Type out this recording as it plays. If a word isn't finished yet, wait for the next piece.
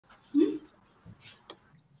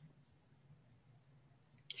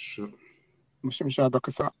مش مش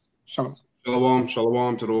بكسا شلون. Shalom,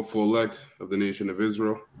 shalom to the hopeful elect of the nation of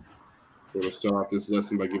Israel. We're going to start off this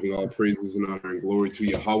lesson by giving all praises and honor and glory to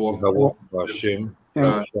Yahweh. Yahweh, Hashem,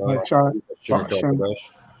 Yeah, Hashem, Hashem,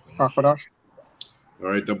 Kodash. All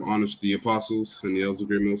right, double honors to the apostles and the elders of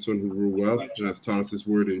Great Millstone who rule well and has taught us this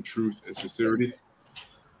word in truth and sincerity.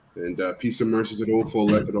 And peace and mercy to the hopeful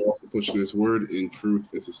elect that are also pushing this word in truth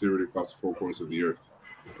and sincerity across the four corners of the earth.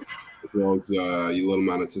 As well as you little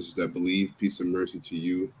man and sisters that believe, peace and mercy to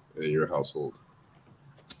you and your household.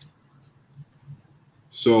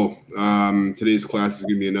 So today's class is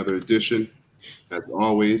going to be another edition, as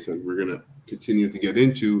always, and we're going to continue to get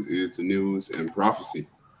into is the news and prophecy.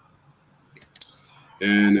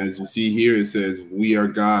 And as you see here, it says, we are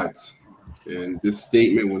gods. And this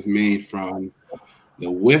statement was made from the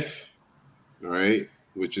WIF, all right,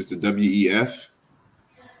 which is the WEF,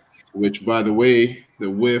 which, by the way, the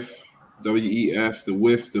WIF, WEF, the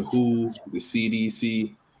WIF, the WHO, the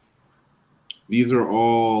CDC, these are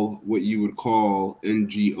all what you would call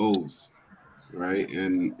NGOs, right?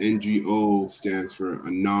 And NGO stands for a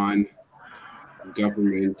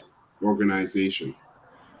non-government organization.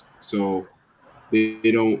 So they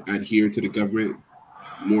don't adhere to the government,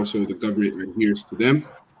 more so the government adheres to them.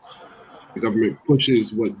 The government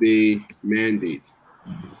pushes what they mandate.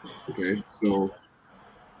 Okay, so,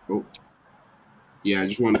 yeah, I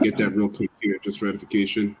just want to get that real quick here, just for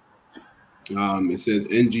edification. It says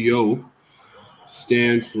NGO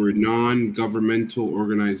stands for non-governmental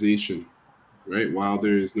organization, right? While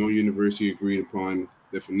there is no universally agreed upon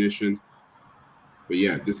definition, but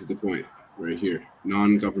yeah, this is the point right here,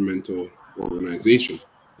 non-governmental organization.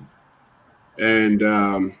 And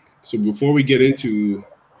so before we get into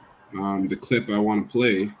the clip I want to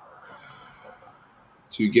play,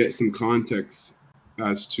 to get some context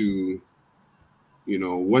as to, you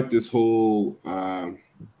know, what this whole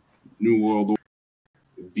New World Order,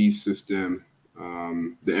 beast system,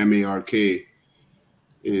 the MARK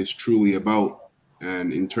is truly about,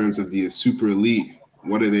 and in terms of the super elite,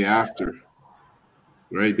 what are they after?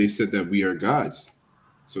 Right? They said that we are gods,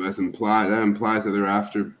 so that implies that they're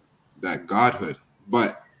after that godhood.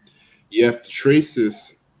 But you have to trace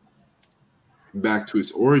this back to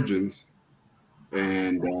its origins,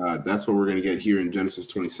 and that's what we're going to get here in Genesis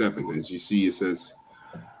 27. As you see, it says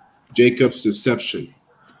Jacob's deception,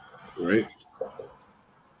 right?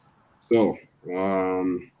 So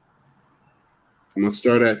I'm going to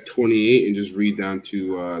start at 28 and just read down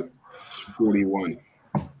to 41.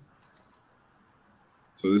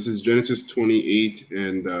 So this is Genesis 28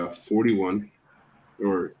 and 41,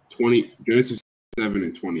 or Genesis 7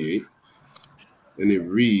 and 28. And it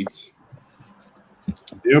reads,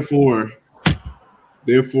 Therefore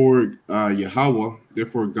God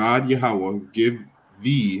Yahweh give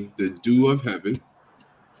thee the dew of heaven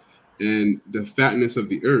and the fatness of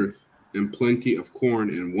the earth and plenty of corn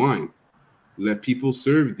and wine. Let people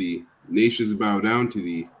serve thee, nations bow down to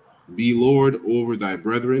thee. Be Lord over thy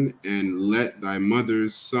brethren, and let thy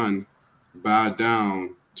mother's son bow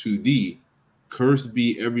down to thee. Cursed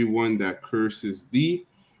be everyone that curses thee,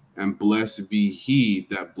 and blessed be he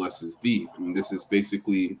that blesses thee. And this is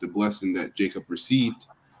basically the blessing that Jacob received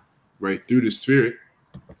right through the Spirit.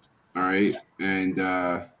 All right, and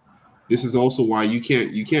this is also why you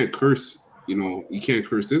can't curse. You know, you can't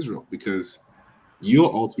curse Israel, because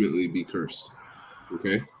you'll ultimately be cursed.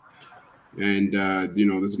 Okay, and you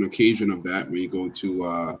know, there's an occasion of that when you go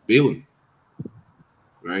to Balaam,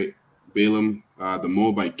 right? Balaam, the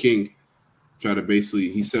Moabite king, tried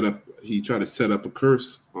to set up a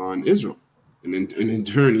curse on Israel, and in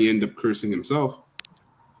turn he ended up cursing himself,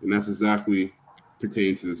 and that's exactly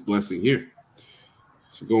pertaining to this blessing here.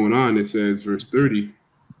 So going on, it says, verse 30,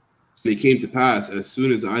 and it came to pass, as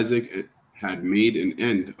soon as Isaac had made an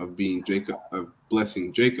end of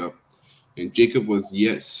blessing Jacob, and Jacob was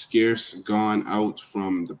yet scarce gone out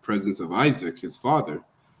from the presence of Isaac his father,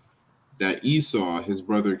 that Esau his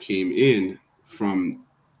brother came in from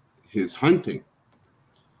his hunting.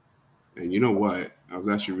 And you know what? I was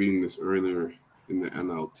actually reading this earlier in the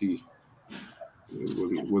NLT.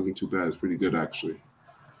 It wasn't too bad. It's pretty good, actually.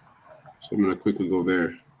 So I'm going to quickly go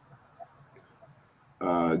there.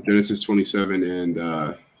 Genesis 27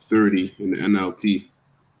 and 30 in the NLT.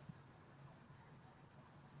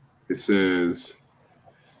 It says,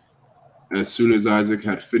 as soon as Isaac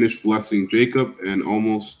had finished blessing Jacob, and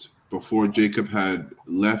almost before Jacob had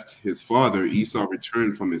left his father, Esau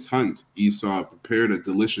returned from his hunt. Esau prepared a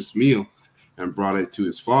delicious meal and brought it to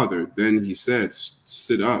his father. Then he said,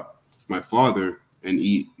 sit up, my father, and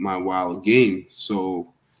eat my wild game,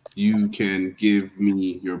 so you can give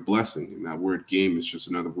me your blessing. And that word game is just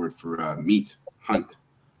another word for meat, hunt.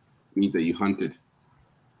 meat that you hunted.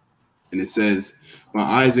 And it says, but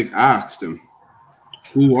Isaac asked him,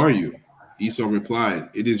 who are you? Esau replied,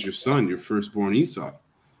 it is your son, your firstborn Esau.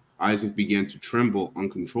 Isaac began to tremble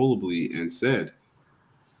uncontrollably and said,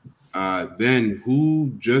 then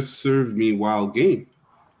who just served me wild game?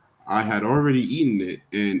 I had already eaten it,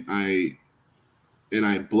 and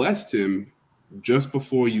I blessed him just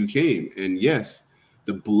before you came. And yes,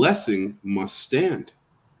 the blessing must stand.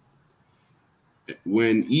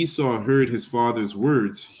 When Esau heard his father's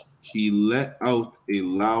words, he let out a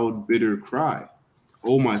loud, bitter cry.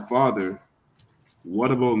 Oh, my father,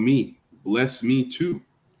 what about me? Bless me too,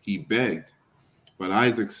 he begged. But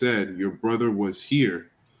Isaac said, your brother was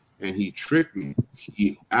here, and he tricked me.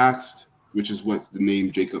 He asked, which is what the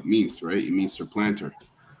name Jacob means, right? It means supplanter.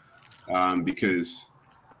 Because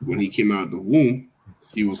when he came out of the womb,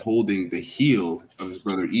 he was holding the heel of his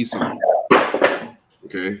brother Esau.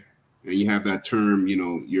 Okay? And you have that term,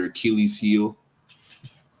 your Achilles heel,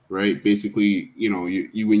 right? Basically,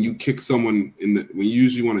 you when you kick someone when you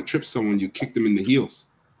usually want to trip someone, you kick them in the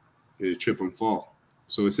heels. You trip and fall.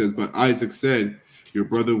 So it says, but Isaac said, your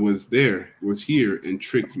brother was here and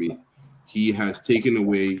tricked me. He has taken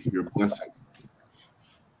away your blessing.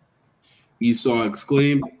 Esau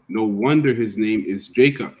exclaimed, no wonder his name is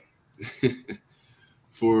Jacob.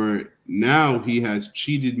 For now he has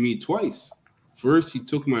cheated me twice. First, he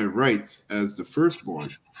took my rights as the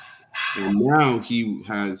firstborn, and now he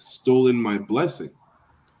has stolen my blessing.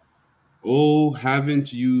 Oh,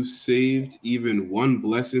 haven't you saved even one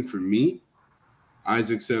blessing for me?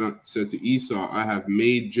 Isaac said to Esau, I have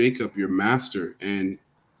made Jacob your master and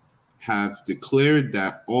have declared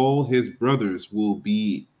that all his brothers will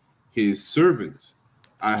be his servants.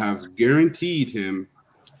 I have guaranteed him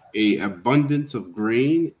an abundance of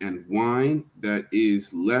grain and wine that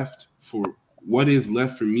is left for what is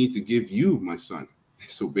left for me to give you, my son.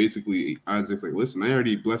 So basically, Isaac's like, listen, I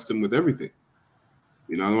already blessed him with everything.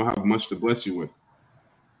 I don't have much to bless you with.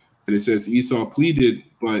 And it says Esau pleaded,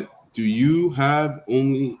 but do you have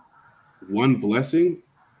only one blessing,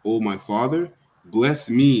 oh my father? Bless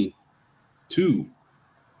me too.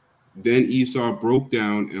 Then Esau broke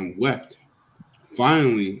down and wept.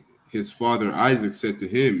 Finally, his father Isaac said to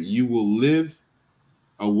him, you will live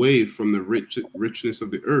away from the richness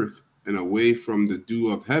of the earth and away from the dew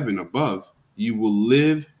of heaven above. You will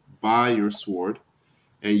live by your sword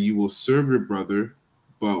and you will serve your brother.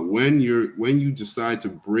 But when you decide to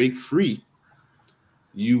break free,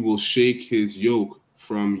 you will shake his yoke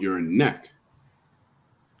from your neck.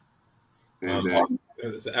 And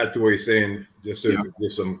to add to what he's saying, just to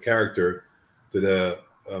give some character to the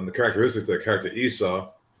characteristics of the character Esau,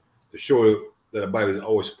 to show that the Bible is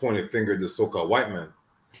always pointing finger to the so-called white man.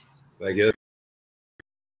 Like,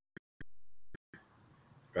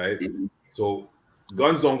 right? Mm-hmm. So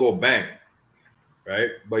guns don't go bang,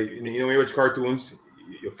 right? But when you watch cartoons,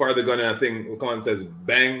 you fire the gun and a thing will come and says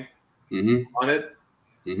bang on it.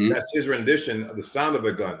 Mm-hmm. That's his rendition of the sound of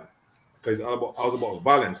a gun, because it's all about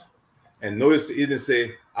violence. And notice he didn't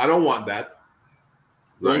say, I don't want that.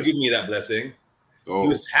 Don't give me that blessing. He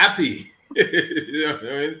was happy, you know what I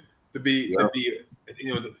mean? To be,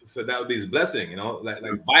 so that would be his blessing, like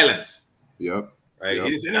violence. Yep. Right. Yep.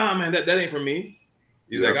 He didn't say, no, man, that ain't for me.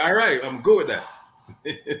 He's like, all right, I'm good with that.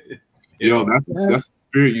 That's the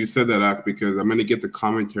spirit you said that, Ak, because I'm gonna get the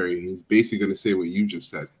commentary. He's basically gonna say what you just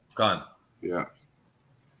said. Gone. Yeah.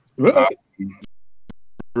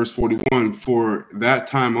 Verse 41, for that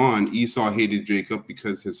time on, Esau hated Jacob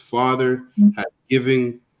because his father had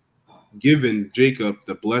given Jacob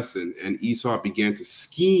the blessing, and Esau began to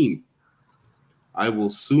scheme. I will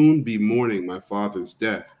soon be mourning my father's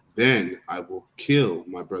death. Then I will kill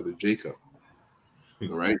my brother Jacob.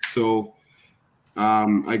 All right. So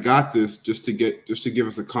I got this just to give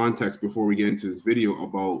us a context before we get into this video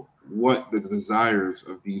about what the desires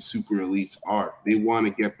of these super elites are. They want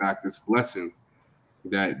to get back this blessing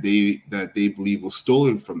that they believe was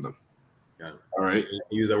stolen from them. Yeah. All right.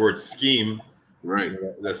 Use that word scheme. Right.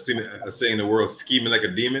 That's saying the world scheming like a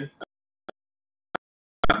demon.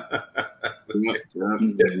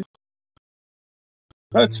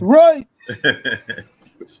 That's right.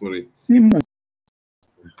 That's funny. I'm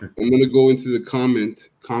gonna go into the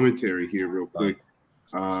commentary here real quick.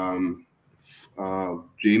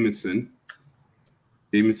 Jameson,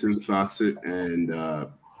 Fawcett, and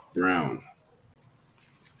Brown.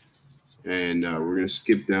 And we're going to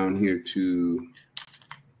skip down here to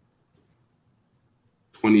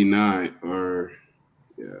 29.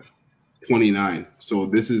 So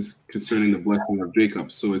this is concerning the blessing of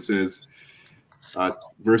Jacob. So it says,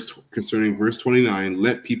 concerning verse 29,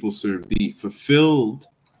 let people serve thee. Fulfilled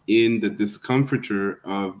in the discomfiture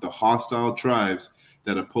of the hostile tribes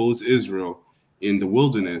that oppose Israel in the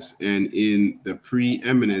wilderness and in the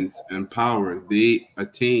preeminence and power they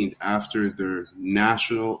attained after their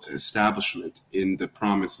national establishment in the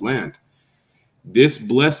promised land. This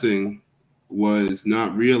blessing was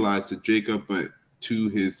not realized to Jacob, but to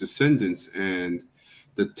his descendants, and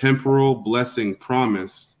the temporal blessing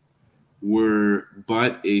promised were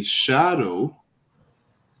but a shadow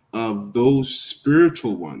of those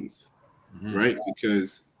spiritual ones, right?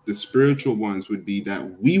 Because the spiritual ones would be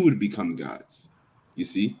that we would become gods. You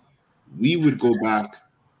see, we would go back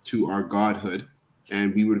to our godhood,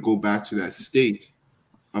 and we would go back to that state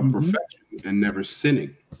of perfection and never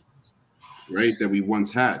sinning, right? That we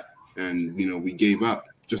once had, and we gave up,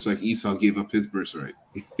 just like Esau gave up his birthright.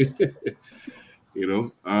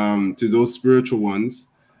 To those spiritual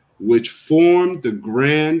ones, which formed the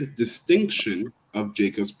grand distinction of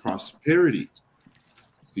Jacob's prosperity.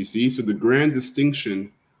 So you see, so the grand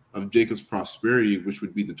distinction of Jacob's prosperity, which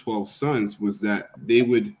would be the 12 sons, was that they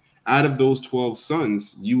would, out of those 12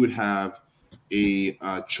 sons, you would have a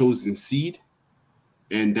chosen seed,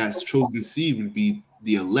 and that chosen seed would be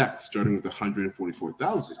the elect, starting with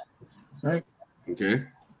 144,000. Right. Okay.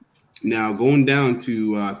 Now, going down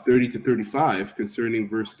to 30 to 35, concerning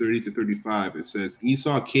verse 30 to 35, it says,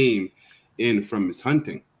 Esau came in from his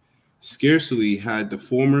hunting. Scarcely had the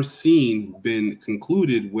former scene been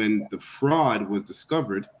concluded when the fraud was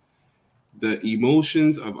discovered. The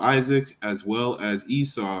emotions of Isaac as well as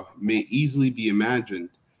Esau may easily be imagined.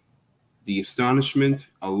 The astonishment,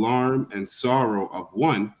 alarm, and sorrow of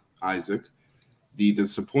one, Isaac, the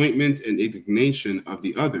disappointment and indignation of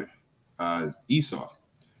the other, Esau.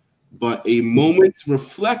 But a moment's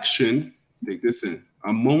reflection, take this in,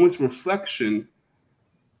 a moment's reflection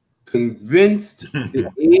convinced the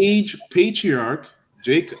aged patriarch,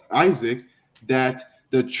 Isaac, that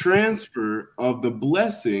the transfer of the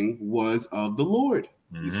blessing was of the Lord.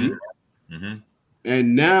 You see?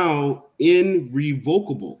 And now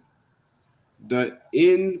irrevocable. The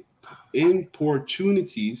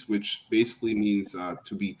importunities, which basically means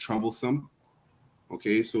to be troublesome.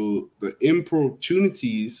 Okay, so the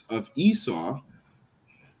importunities of Esau,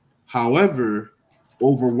 however,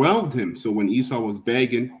 overwhelmed him. So when Esau was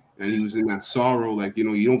begging and he was in that sorrow, like, you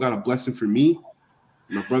don't got a blessing for me.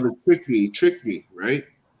 My brother tricked me, right?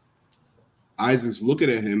 Isaac's looking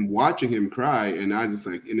at him, watching him cry, and Isaac's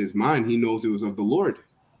like, in his mind, he knows it was of the Lord.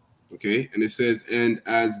 Okay, and it says, and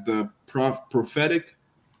as the prophetic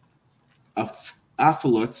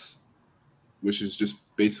afflatus, which is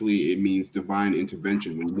just basically, it means divine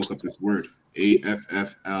intervention. When you look up this word,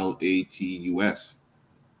 afflatus,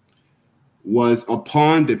 was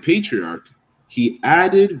upon the patriarch, he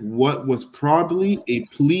added what was probably a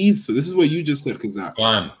please. So this is what you just said, Kazak.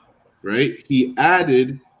 Right? He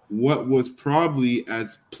added what was probably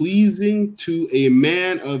as pleasing to a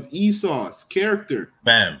man of Esau's character.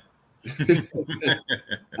 Bam.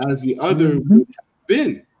 As the other would have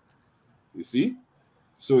been. You see?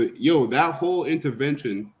 So, that whole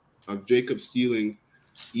intervention of Jacob stealing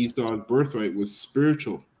Esau's birthright was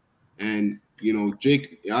spiritual. And,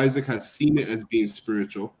 Isaac has seen it as being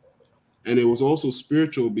spiritual. And it was also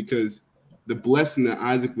spiritual because the blessing that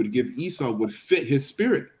Isaac would give Esau would fit his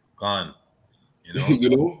spirit. Because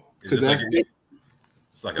that's it.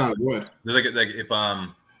 It's like what? Like if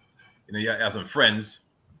you have some friends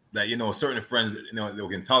that certain friends they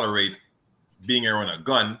can tolerate being around a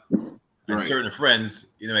gun, and right. Certain friends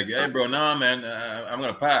like, hey bro, nah man, I'm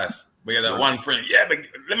gonna pass. But that one friend, yeah, but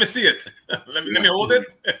let me see it. let me hold it.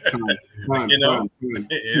 That friend is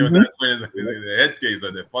the head case,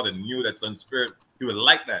 or the father knew that son spirit. He would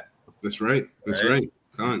like that. That's right. That's right.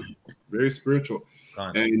 Very spiritual.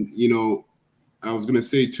 And I was gonna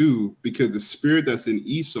say too, because the spirit that's in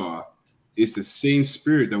Esau is the same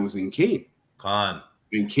spirit that was in Cain.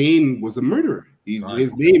 And Cain was a murderer.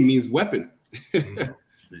 His name means weapon.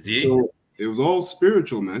 So it was all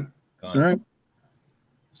spiritual, man. That's right.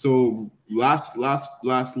 So last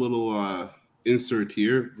little insert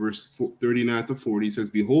here, verse 39 to 40 says,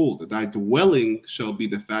 "Behold, thy dwelling shall be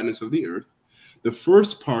the fatness of the earth." The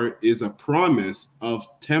first part is a promise of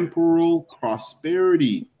temporal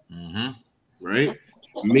prosperity, right?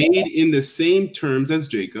 Made in the same terms as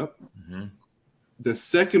Jacob. The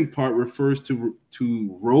second part refers to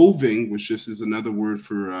roving, which just is another word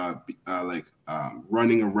for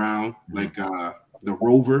running around, like the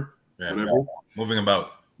rover, whatever. Moving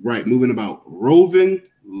about. Right, moving about. Roving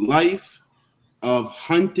life of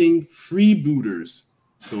hunting freebooters.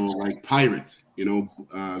 So like pirates,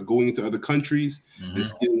 going into other countries and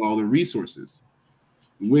stealing all the resources,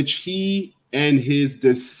 which he and his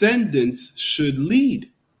descendants should lead.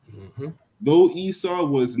 though Esau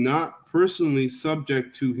was not personally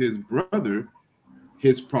subject to his brother,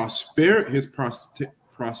 his posterity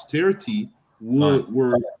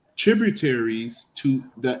were tributaries to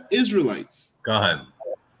the Israelites. God.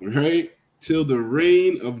 Right? Till the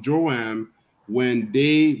reign of Joram, when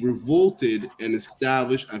they revolted and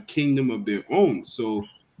established a kingdom of their own. So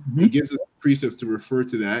it gives us precepts to refer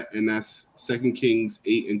to that, and that's 2 Kings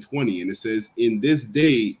 8:20. And it says, in this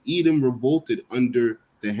day, Edom revolted under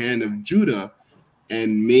the hand of Judah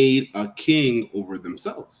and made a king over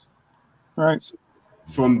themselves. Right. So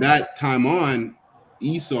from that time on,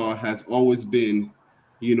 Esau has always been,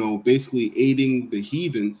 basically aiding the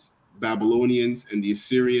heathens, Babylonians and the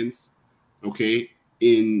Assyrians, okay,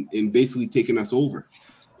 in basically taking us over,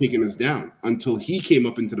 taking us down, until he came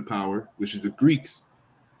up into the power, which is the Greeks,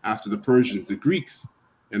 after the Persians, the Greeks,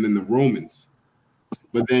 and then the Romans.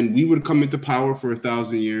 But then we would come into power for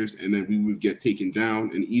 1,000 years, and then we would get taken down,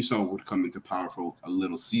 and Esau would come into power for a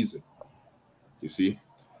little season. You see?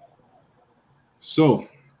 So,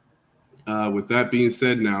 with that being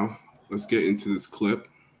said, now let's get into this clip.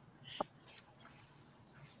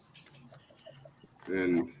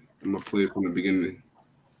 And I'm gonna play it from the beginning.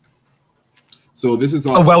 So this is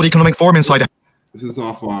a World Economic Forum insider. This is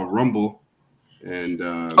off Rumble, and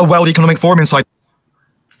a World Economic Forum insider.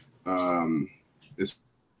 It's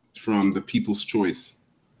from the People's Choice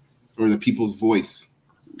or the People's Voice.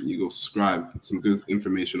 You go subscribe. Some good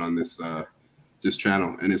information on this this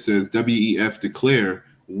channel, and it says WEF declare,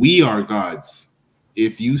 we are gods.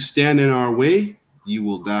 If you stand in our way, you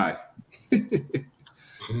will die.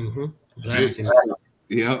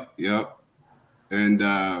 Yep. And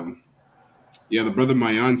the brother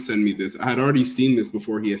Mayan sent me this. I had already seen this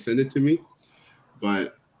before he had sent it to me,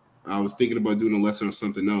 but I was thinking about doing a lesson or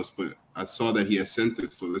something else, but I saw that he had sent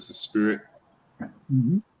this, so this is Spirit. I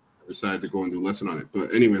decided to go and do a lesson on it.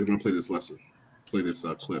 But anyway, I'm going to play this lesson. Play this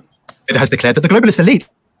clip. It has declared that the globalist elite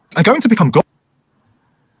are going to become gods.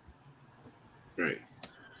 Right.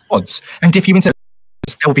 And if you insist,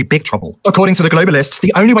 there will be big trouble. According to the globalists,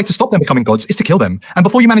 the only way to stop them becoming gods is to kill them. And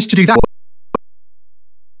before you manage to do that,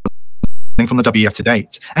 from the WEF to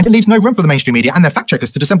date, and it leaves no room for the mainstream media and their fact checkers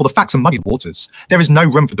to dissemble the facts and muddy the waters. There is no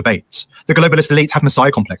room for debate. The globalist elites have messiah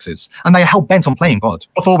complexes, and they are hell bent on playing God.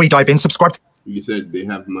 Before we dive in, subscribe to You said they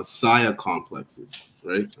have messiah complexes,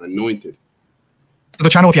 right? Anointed. the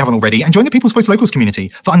channel if you haven't already, and join the People's Voice Locals community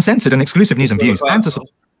for uncensored and exclusive news and views, and to support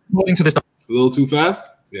according to this. A little too fast?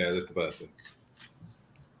 Yeah, that's the best.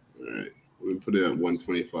 All right, we put it at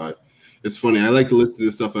 125. It's funny. I like to listen to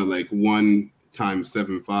this stuff at like 1 times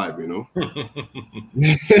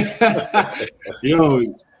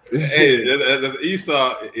 7.5. Hey, that's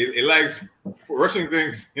Esau. He likes rushing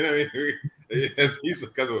things. You know what I mean? That's Esau.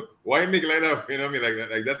 Because why you make it like that? You know what I mean?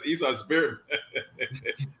 Like that's Esau's spirit.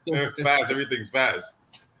 Fast, everything's fast.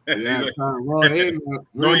 Yeah, well, hey, man,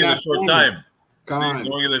 growing in a short time.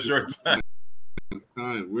 Growing in a short time.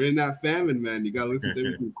 We're in that famine, man. You gotta listen to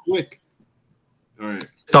everything quick. All right.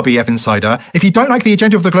 WEF Insider. If you don't like the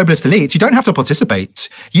agenda of the globalist elite, you don't have to participate.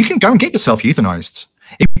 You can go and get yourself euthanized.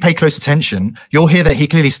 If you pay close attention, you'll hear that he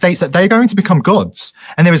clearly states that they're going to become gods,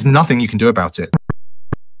 and there is nothing you can do about it.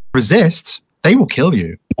 Resist, they will kill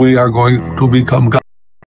you. We are going to become gods.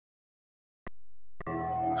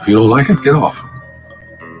 If you don't like it, get off.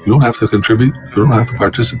 You don't have to contribute. You don't have to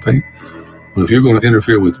participate. But if you're going to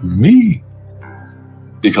interfere with me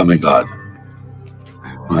becoming God,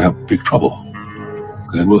 we'll have big trouble.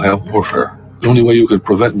 And we'll have warfare. The only way you can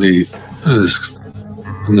prevent me in this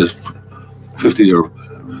 50-year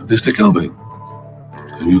is to kill me.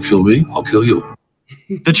 If you kill me, I'll kill you.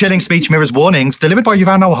 The chilling speech mirrors warnings delivered by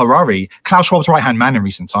Yuval Noah Harari, Klaus Schwab's right-hand man in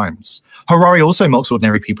recent times. Harari also mocks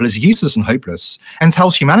ordinary people as useless and hopeless, and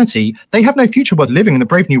tells humanity they have no future worth living in the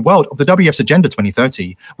brave new world of the WEF's Agenda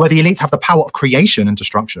 2030, where the elites have the power of creation and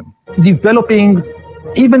destruction. Developing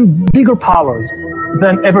even bigger powers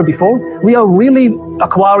than ever before. We are really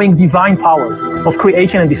acquiring divine powers of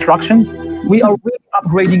creation and destruction. We are really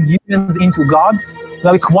upgrading humans into gods. We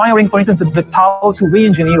are acquiring, for instance, the power to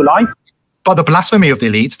re-engineer life. But the blasphemy of the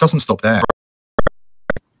elites doesn't stop there.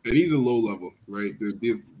 And he's a low level, right?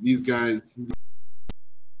 These guys,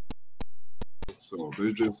 so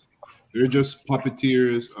they're just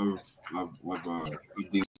puppeteers of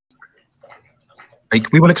the.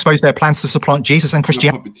 We will expose their plans to supplant Jesus and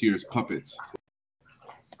Christianity. Puppeteers, puppets.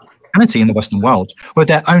 In the Western world with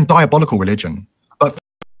their own diabolical religion. But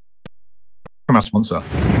from our sponsor.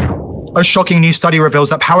 A shocking new study reveals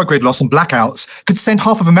that power grid loss and blackouts could send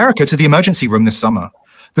half of America to the emergency room this summer.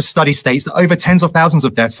 The study states that over tens of thousands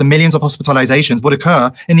of deaths and millions of hospitalizations would occur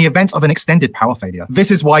in the event of an extended power failure. This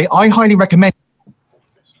is why I highly recommend.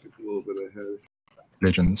 Skip a little bit ahead.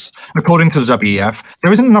 religions. According to the WEF,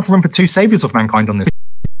 there isn't enough room for two saviors of mankind on this.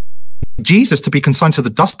 Jesus to be consigned to the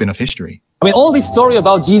dustbin of history. I mean, all this story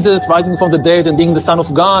about Jesus rising from the dead and being the Son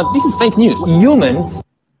of God, this is fake news. Humans.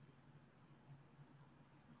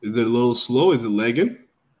 Is it a little slow? Is it lagging?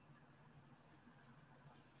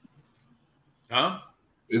 Huh?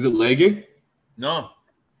 Is it lagging? No.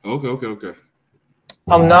 Okay.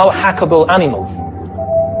 Are now hackable animals.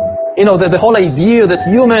 You know, the whole idea that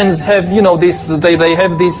humans have, you know, this, they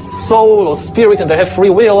have this soul or spirit and they have free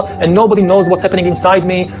will and nobody knows what's happening inside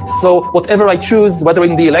me. So whatever I choose, whether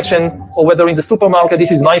in the election or whether in the supermarket, this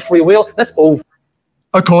is my free will, that's over.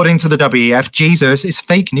 According to the WEF, Jesus is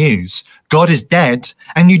fake news. God is dead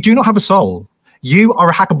and you do not have a soul. You are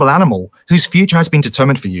a hackable animal whose future has been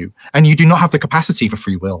determined for you, and you do not have the capacity for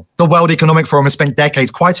free will. The World Economic Forum has spent decades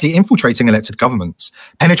quietly infiltrating elected governments,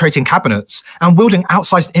 penetrating cabinets, and wielding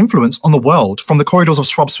outsized influence on the world from the corridors of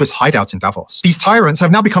Schwab's Swiss hideout in Davos. These tyrants have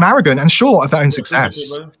now become arrogant and sure of their own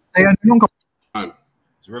success. They are no longer...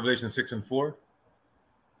 It's Revelation 6 and 4.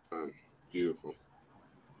 Beautiful.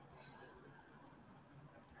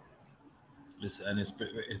 And it's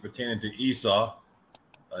pertaining to Esau.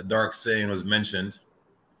 A dark saying was mentioned,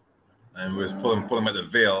 and we was pulling at the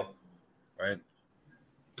veil, right?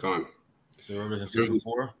 Con. So Revelation 6 and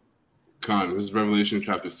 4. Con. This is Revelation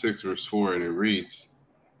chapter 6, verse 4, and it reads,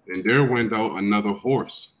 "And there went out another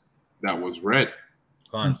horse that was red."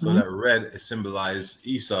 Con. So that red is symbolized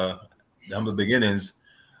Esau, the humble beginnings.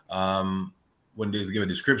 When they give a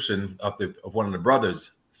description of one of the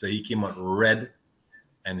brothers, so he came out red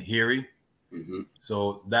and hairy.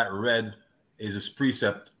 So that red is this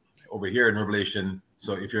precept over here in Revelation.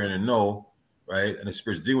 So if you're in a know, right, and the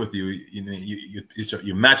Spirit's dealing with you,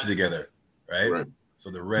 you match it together, right?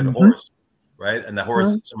 So the red horse, right, and the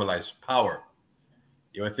horse symbolizes power.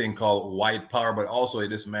 You have a thing called white power, but also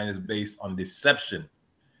this man is based on deception.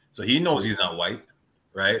 So he knows he's not white,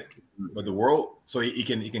 right? But the world, so he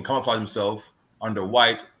can camouflage himself under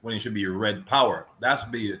white when he should be red power. That's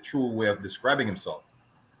be a true way of describing himself,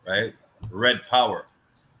 right? Red power,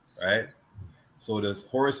 right? So this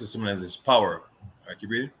horse is symbolizes his power. All right, keep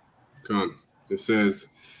reading. Come. It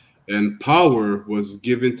says, "And power was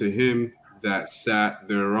given to him that sat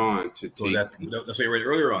thereon to take." So that's what you read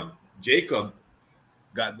earlier on. Jacob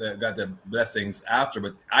got the blessings after,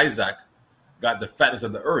 but Isaac got the fatness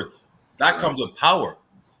of the earth. That comes with power.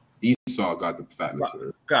 Esau got the fatness of the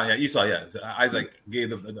earth. Yeah, Esau. Yeah, so Isaac gave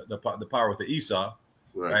the power to Esau,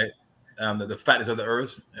 right? The fatness of the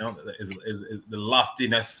earth, you know, is the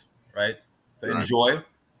loftiness, right? To enjoy,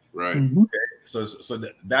 right? Okay, so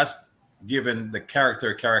that's given the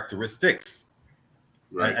characteristics,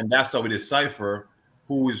 right? And that's how we decipher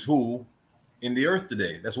who is who in the earth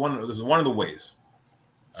today. That's one of the ways.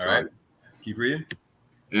 All right, keep reading.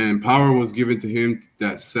 "And power was given to him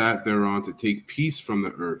that sat thereon to take peace from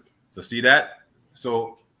the earth." So see that?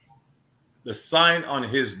 So the sign on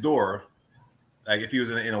his door, like if he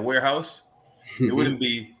was in a warehouse, it wouldn't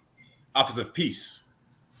be Office of Peace.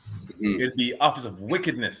 It'd be Office of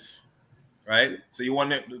Wickedness, right? So you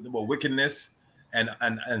want about wickedness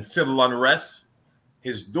and civil unrest.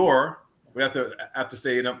 His door would have to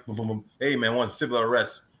say, you know, "Hey man, I want civil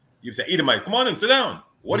unrest." You say, "Edomite, come on and sit down.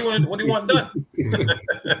 What do you want done?" You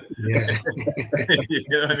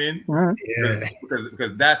know what I mean? Yeah.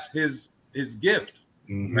 Because that's his gift,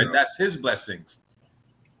 right? That's his blessings.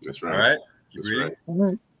 That's right. All right. That's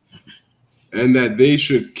right. "And that they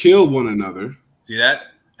should kill one another." See that?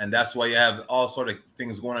 And that's why you have all sort of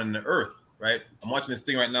things going on in the earth, right? I'm watching this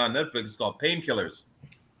thing right now on Netflix. It's called Painkillers.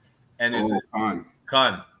 And it's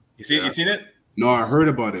Con. You seen it? No, I heard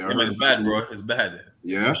about it. Yeah, man, it's bad, bro. It's bad.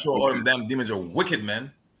 Yeah. I'm sure all them damn demons are wicked,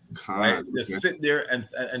 man. Right? Just sit there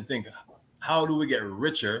and think, how do we get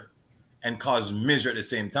richer and cause misery at the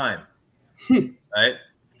same time? Right?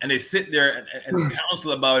 And they sit there and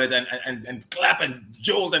counsel about it and clap and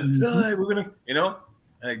jolt and we're gonna, you know.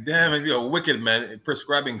 Like, damn, if you're a wicked man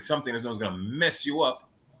prescribing something that's gonna mess you up,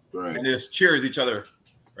 right? And they just cheers each other,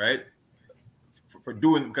 right? For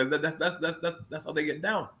doing, because that's how they get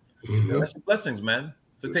down. That's the blessings, man.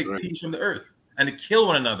 To take peace from the earth and to kill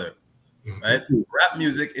one another, right? Rap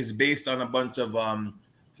music is based on a bunch of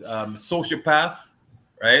sociopath,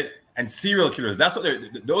 right? And serial killers. That's what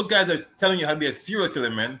those guys are telling you how to be a serial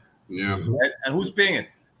killer, man. Yeah. Right? And who's paying it?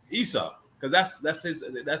 Esau, because that's his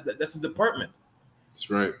department. That's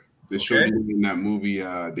right. They showed you in that movie.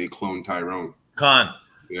 They cloned Tyrone. Khan.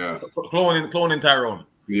 Yeah. Cloning Tyrone.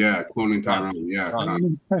 Yeah, cloning Tyrone. Yeah.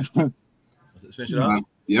 Let's finish it up.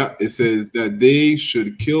 Yeah, it says that they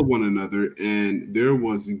should kill one another, and there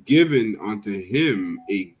was given unto him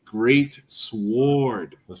a great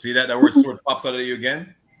sword. So see that word sword pops out of you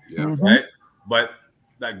again? Yeah. Right? But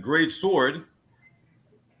that great sword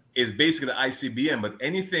is basically the ICBM, but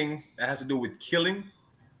anything that has to do with killing,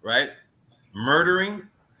 right? Murdering,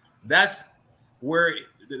 that's where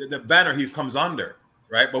the banner he comes under,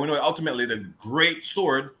 right? But we know ultimately the great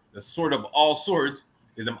sword, the sword of all swords,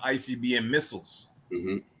 is them ICBM missiles.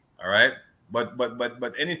 All right, but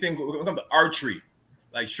anything when it comes to archery,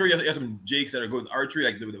 like sure you have some Jakes that are good with archery,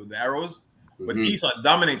 like the arrows, but Esau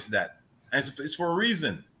dominates that, and it's for a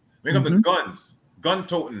reason. When it comes to guns, gun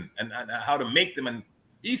toting, and how to make them, and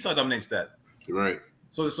Esau dominates that. Right.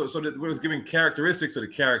 So that we're just giving characteristics to the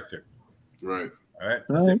character. Right. All right.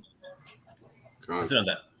 That's it. That's it on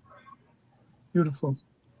that. Beautiful.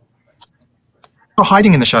 For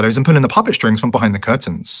hiding in the shadows and pulling the puppet strings from behind the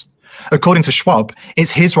curtains. According to Schwab,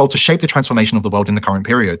 it's his role to shape the transformation of the world in the current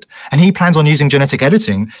period, and he plans on using genetic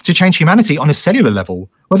editing to change humanity on a cellular level,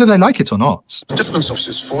 whether they like it or not. The difference of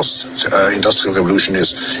this forced industrial revolution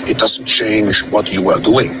is it doesn't change what you are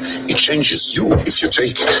doing. It changes you if you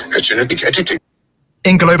take genetic editing.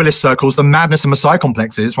 In globalist circles, the madness and Messiah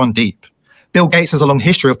complexes run deep. Bill Gates has a long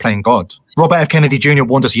history of playing God. Robert F. Kennedy Jr.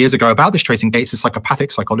 warned us years ago about this trait in Gates'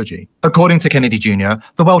 psychopathic psychology. According to Kennedy Jr.,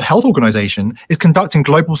 the World Health Organization is conducting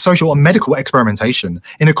global social and medical experimentation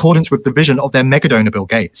in accordance with the vision of their megadonor Bill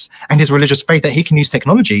Gates and his religious faith that he can use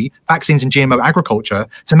technology, vaccines and GMO agriculture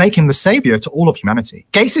to make him the savior to all of humanity.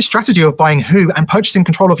 Gates' strategy of buying WHO and purchasing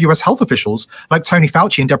control of US health officials like Tony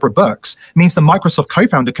Fauci and Deborah Birx means the Microsoft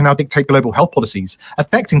co-founder can now dictate global health policies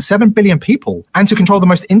affecting 7 billion people and to control the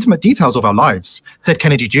most intimate details of our lives, said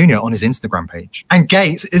Kennedy Jr. on his Instagram page. And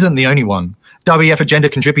Gates isn't the only one. WEF agenda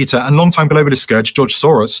contributor and longtime globalist scourge George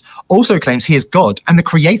Soros also claims he is God and the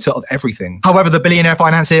creator of everything. However, the billionaire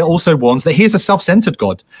financier also warns that he is a self-centered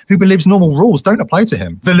God who believes normal rules don't apply to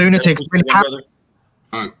him. The lunatics really have...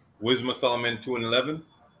 Wisdom of Solomon 2:11.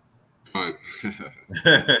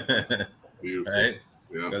 Beautiful. Right?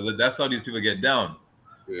 Yeah. Because that's how these people get down.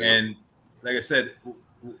 Yeah. And like I said,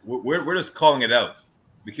 we're just calling it out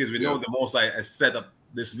because we know the Most High has set up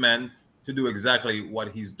this man to do exactly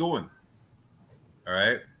what he's doing. All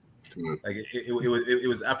right, like it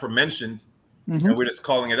was aforementioned, and we're just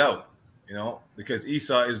calling it out, you know, because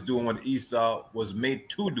Esau is doing what Esau was made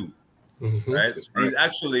to do, right?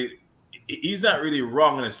 And he's not really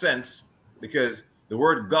wrong in a sense, because the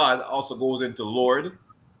word God also goes into Lord,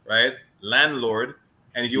 right? Landlord,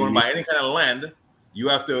 and if you want to buy any kind of land, you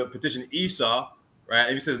have to petition Esau, right?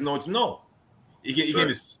 And he says no, it's no. He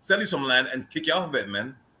can sell you some land and kick you off of it,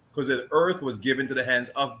 man, because the earth was given to the hands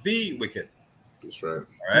of the wicked. That's right.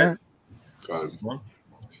 All right.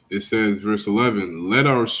 It says, verse 11, let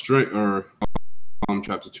our strength, or Psalm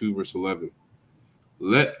chapter 2, verse 11,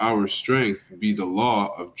 let our strength be the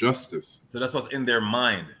law of justice. So that's what's in their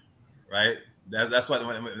mind, right? That's why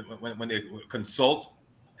when they consult,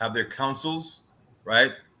 have their councils,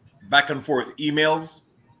 right? Back and forth emails.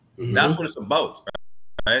 That's what it's about,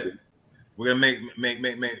 right? We're gonna make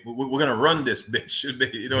we're gonna run this bitch,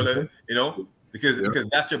 you know, because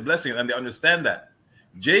that's your blessing, and they understand that.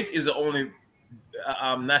 Jake is the only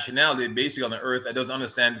nationality basically on the earth that doesn't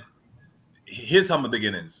understand his humble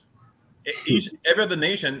beginnings. Every other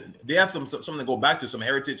nation, they have something to go back to, some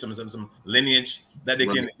heritage, some lineage that they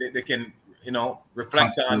can you know,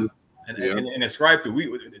 reflect on and ascribe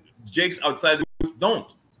to. Jake's outside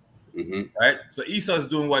don't. Right? So Esau is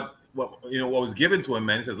doing what was given to him,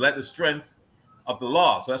 man. He says, let the strength of the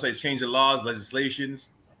law. So that's why he changed the laws, legislations.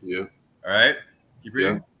 Yeah. All right. Keep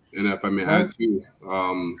reading. And if I may add too,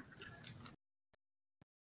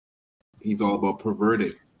 he's all about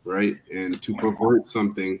perverting, right? And to pervert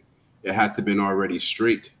something, it had to been already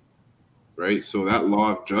straight, right? So that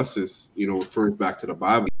law of justice, you know, refers back to the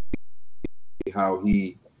Bible, how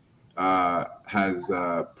he has,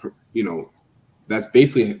 you know, that's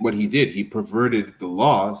basically what he did. He perverted the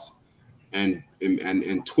laws and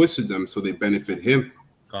twisted them so they benefit him.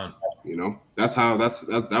 You know,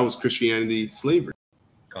 that was Christianity, slavery.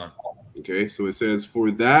 Okay, so it says,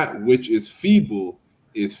 for that which is feeble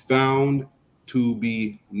is found to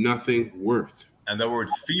be nothing worth. And the word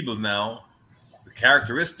feeble now, the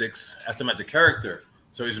characteristics has to match the character.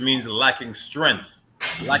 So it means lacking strength,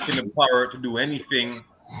 lacking the power to do anything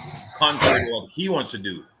contrary to what he wants to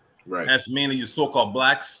do. Right. And that's mainly your so-called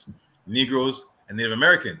blacks, Negroes, and Native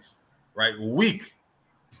Americans, right? Weak,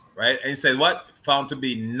 right? And he said, what? Found to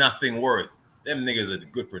be nothing worth. Them niggas are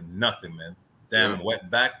good for nothing, man. Damn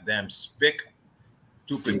wetback, damn spick,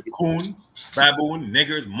 stupid coon, baboon,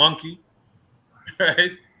 niggers, monkey,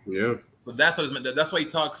 right? Yeah. So that's what that's why he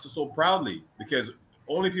talks so proudly, because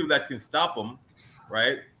only people that can stop him,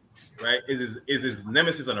 right, is his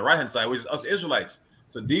nemesis on the right hand side, which is us Israelites.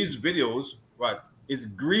 So these videos, right, is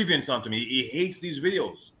grievance unto me. He hates these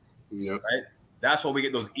videos. Yep. Right. That's why we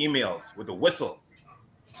get those emails with the whistle.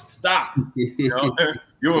 Stop. You know,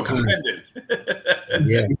 you're offended.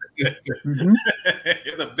 Yeah. You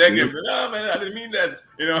have to beg him. No, man, I didn't mean that.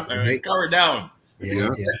 You know, cover down. Yeah.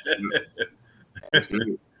 That's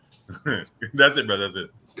great. That's it, brother. That's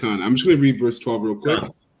it. Con, I'm just going to read verse 12 real quick,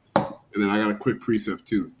 and then I got a quick precept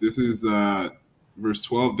too. This is verse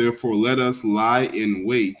 12. Therefore, let us lie in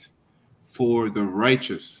wait for the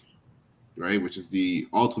righteous, right? Which is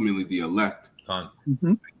ultimately the elect. Con.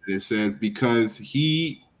 And it says, because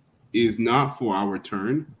he is not for our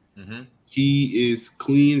turn, he is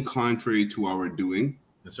clean contrary to our doing.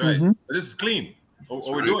 That's right. But this is clean. What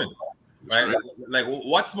we're doing, right? Like,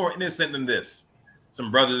 what's more innocent than this? Some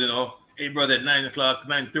brothers, you know, hey brother, at 9 o'clock,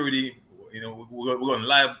 9:30, you know, we're going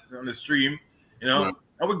live on the stream, you know,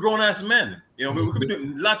 and we're grown ass men, you know, we could be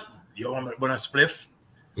doing lots. Yo, I'm gonna spliff.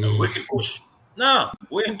 We can push. No,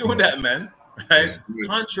 we ain't doing that, man. Right?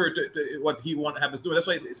 Contrary to what he have us doing. That's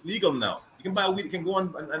why it's legal now. You can buy weed. You can go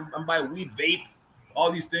and buy weed, vape, all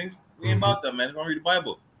these things. We ain't about that, man. We don't read the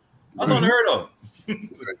Bible. That's unheard of.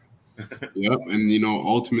 Yep, and you know,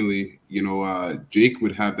 ultimately, you know, Jake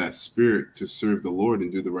would have that spirit to serve the Lord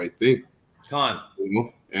and do the right thing. Con. You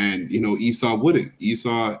know? And you know, Esau wouldn't.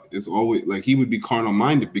 Esau is always like, he would be carnal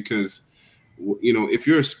minded, because you know, if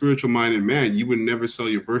you're a spiritual minded man, you would never sell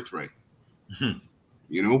your birthright.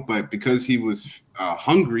 You know, but because he was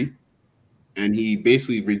hungry, and he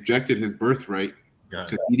basically rejected his birthright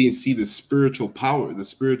because he didn't see the spiritual power, the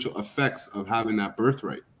spiritual effects of having that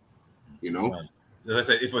birthright. You know. As I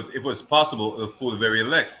said, if it was possible, it would fool the very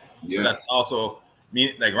elect. So Yeah. that's also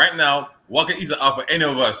mean, like right now, what could Esau offer any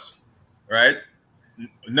of us, right?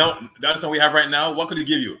 No, that's what we have right now. What could he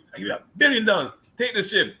give you? Like, you have $1 billion. Take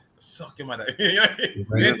this chip. Suck him out. We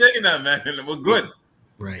ain't taking that, man. We're good.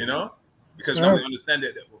 Right. You know, because now we understand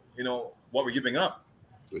that, you know, what we're giving up.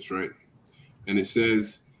 That's right. And it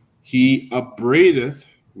says, he upbraideth,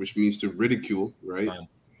 which means to ridicule, right?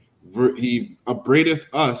 He upbraideth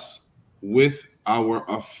us with our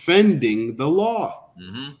offending the law.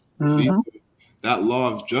 See, that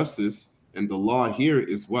law of justice, and the law here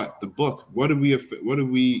is what? The book. What are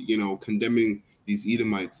we, you know, condemning these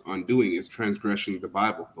Edomites on doing? Is transgressing the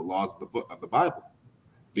Bible, the laws of the book of the Bible,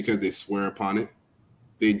 because they swear upon it.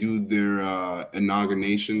 They do their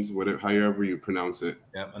inaugurations, whatever, however you pronounce it.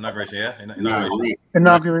 Yeah, inauguration. Yeah, Right.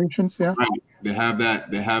 Inaugurations. Yeah. Right. They have that.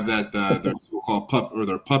 They have that. Their so-called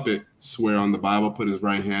their puppet swear on the Bible, put his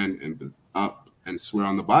right hand and up and swear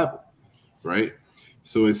on the Bible, right?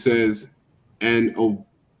 So it says, and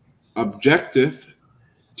objective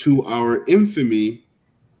to our infamy,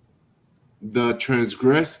 the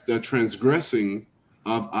transgressing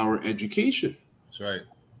of our education. That's right.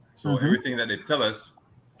 So everything that they tell us,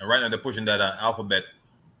 and right now they're pushing that alphabet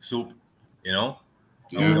soup, you know.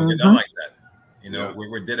 We don't get down like that. You know,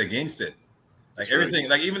 we're dead against it. Like That's everything,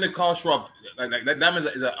 like even the Carl Schwab, like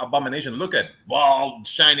that is an abomination. Look at bald,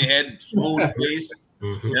 shiny head, smooth face.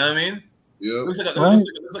 You know what I mean? Yeah. Looks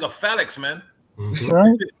like a phalanx, man.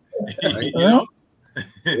 Right. You know?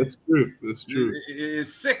 That's true. That's true.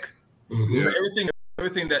 It's sick. Yeah. So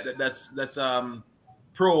everything that's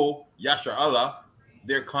pro Yashar Allah,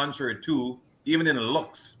 they're contrary to, even in the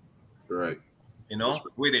looks. Right. You know,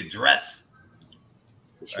 the way they dress.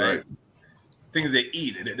 That's right. Things they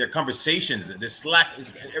eat, their conversations, their slack,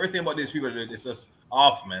 everything about these people is just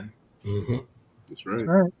off, man. That's right.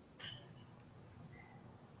 Right.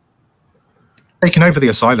 Taken over the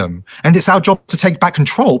asylum, and it's our job to take back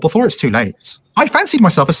control before it's too late. I fancied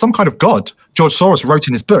myself as some kind of god. George Soros wrote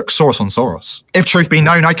in his book, Soros on Soros. If truth be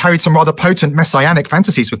known, I carried some rather potent messianic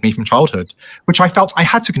fantasies with me from childhood, which I felt I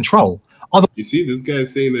had to control. You see, this guy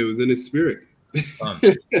is saying that it was in his spirit.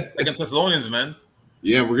 Like in Thessalonians, man.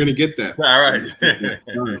 Yeah, we're gonna get that. All right.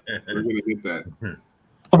 We're gonna get that.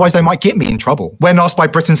 Otherwise, they might get me in trouble. When asked by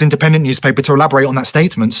Britain's independent newspaper to elaborate on that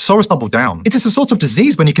statement, Soros doubled down. It is a sort of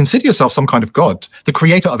disease when you consider yourself some kind of god, the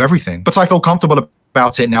creator of everything. But I feel comfortable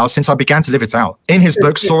about it now since I began to live it out. In his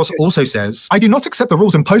book, Soros also says, I do not accept the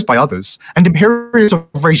rules imposed by others, and in periods of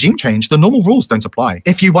regime change, the normal rules don't apply.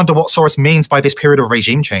 If you wonder what Soros means by this period of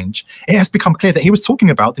regime change, it has become clear that he was talking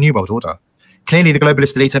about the New World Order. Clearly, the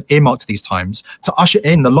globalist elites have earmarked these times to usher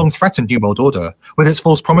in the long-threatened New World Order with its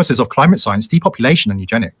false promises of climate science, depopulation, and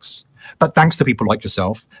eugenics. But thanks to people like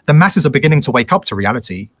yourself, the masses are beginning to wake up to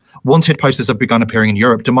reality. Wanted posters have begun appearing in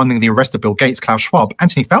Europe, demanding the arrest of Bill Gates, Klaus Schwab,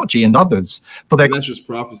 Anthony Fauci, and others for their. And that's just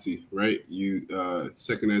prophecy, right?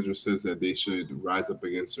 Second Ezra says that they should rise up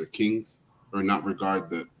against their kings, or not regard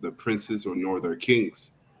the princes or nor their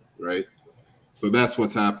kings, right? So that's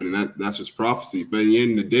what's happening. That's just prophecy. But at the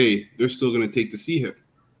end of the day, they're still going to take the C hip.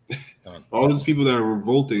 All these people that are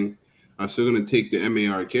revolting are still going to take the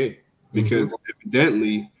MARK because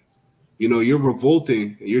evidently, you know, you're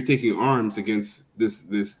revolting and you're taking arms against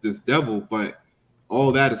this devil, but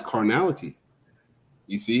all that is carnality.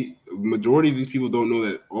 You see, the majority of these people don't know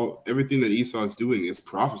that everything that Esau is doing is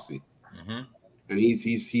prophecy, and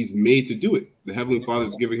he's made to do it. The Heavenly Father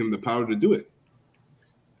is giving him the power to do it.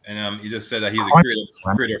 And you just said that he's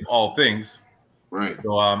a creator of all things, right?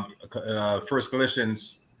 So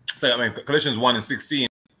Colossians 1:16.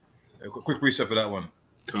 A quick reset for that one.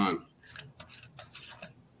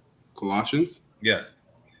 Colossians? Yes.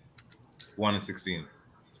 1:16.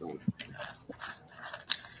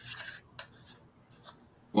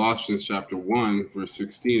 Colossians chapter 1, verse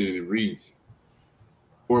 16, and it reads,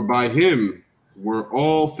 "For by him were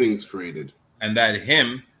all things created." And that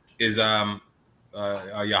him is Yahushai.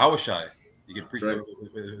 You can preach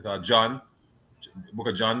with John, book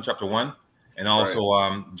of John, chapter 1. And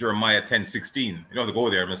also Jeremiah 10:16. You don't have to go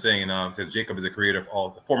there. I'm just saying, it says Jacob is the creator of all,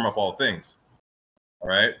 the former of all things. All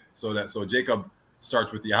right. So Jacob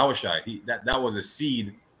starts with Yahushai. That was a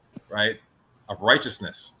seed, right, of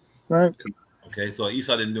righteousness. Right. Okay. So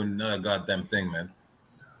Esau didn't do none of goddamn thing, man.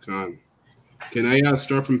 Can I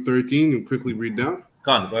start from 13 and quickly read down?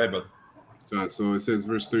 Go ahead, brother. So it says,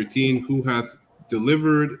 verse 13, "Who hath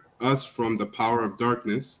delivered us from the power of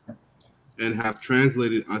darkness, and hath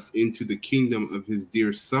translated us into the kingdom of his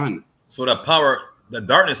dear Son." So the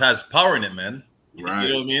darkness has power in it, man. Right.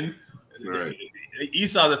 You know what I mean? Right.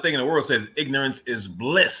 Esau, the thing in the world, says ignorance is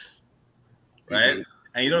bliss, right?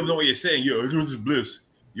 And you don't know what you're saying. Ignorance is bliss.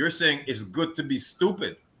 You're saying it's good to be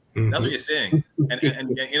stupid. That's what you're saying. And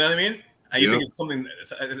you know what I mean? And you think it's something,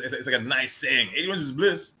 it's like a nice saying. Ignorance is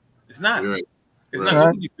bliss. It's not. Right. It's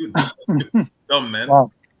not good to be stupid. Dumb, man.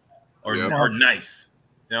 Wow. Or nice.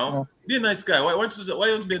 You know? Be a nice guy. Why don't you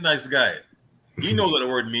be a nice guy? You know what the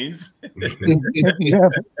word means. Yeah,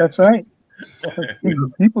 that's right.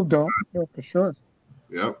 People don't, for sure.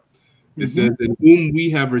 Yep. It says, "In whom we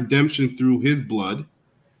have redemption through his blood,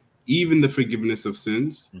 even the forgiveness of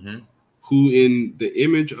sins, who in the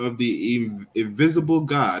image of the invisible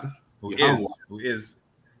God, who is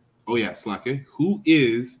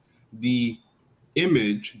the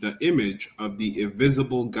image of the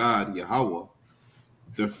invisible God, Yahweh,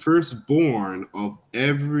 the firstborn of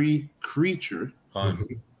every creature,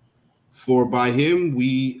 for by him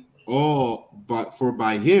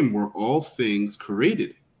were all things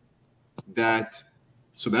created."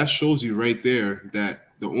 So that shows you right there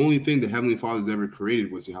that the only thing the Heavenly Father's ever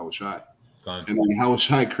created was Yahushai. And then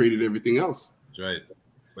Yahushai created everything else. That's right.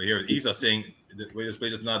 But here Esau saying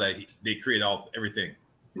just now that they create everything.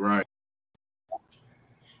 Right.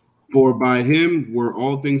 "For by him were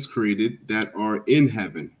all things created that are in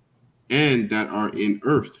heaven and that are in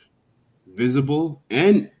earth, visible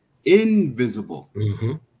and invisible."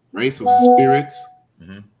 Right? So spirits,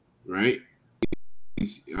 right?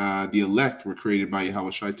 The elect were created by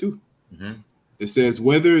Yahushua too. It says,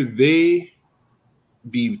 "Whether they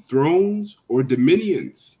be thrones or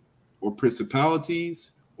dominions or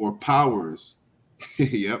principalities or powers."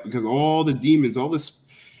 Yep, because all the demons,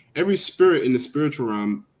 every spirit in the spiritual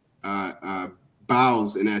realm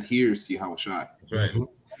bows and adheres to Yahushua. Right.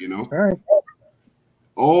 You know? Right.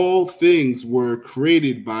 All things were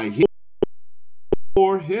created by him,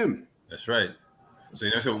 for him. That's right. So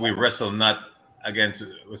you know, so we wrestle not against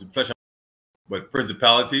flesh, but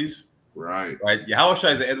principalities. Right. Right.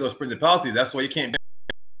 Yahushua is the head of those principalities. That's why you can't.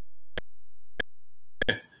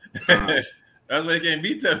 That's why you can't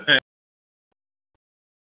beat them, man.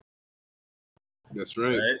 That's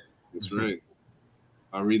right. That's right.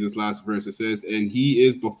 I'll read this last verse. It says, "And he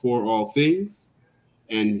is before all things,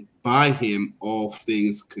 and by him all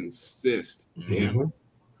things consist." Damn.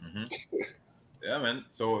 Yeah, man.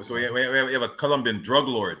 So we have a Colombian drug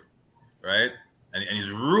lord, right? And he's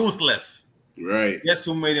ruthless. Right. Guess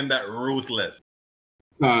who made him that ruthless?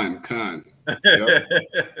 Khan. Yep.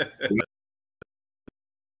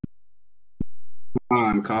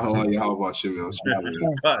 Khan. Kahala Yahweh Shem.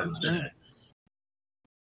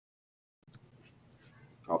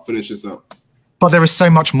 I'll finish this up. But there is so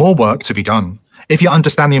much more work to be done. If you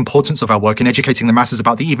understand the importance of our work in educating the masses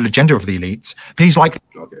about the evil agenda of the elites, please like.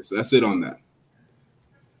 Okay, so that's it on that.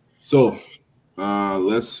 So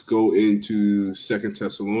let's go into 2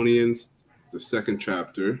 Thessalonians, the 2nd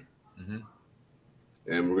chapter.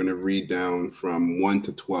 and we're going to read down from 1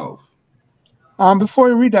 to 12. Before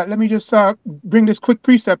you read that, let me just bring this quick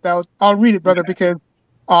precept out. I'll read it, brother, because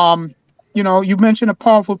you know, you mentioned a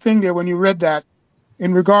powerful thing there when you read that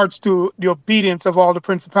in regards to the obedience of all the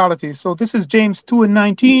principalities. So this is James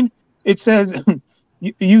 2:19. It says,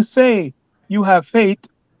 you say you have faith,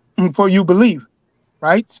 for you believe,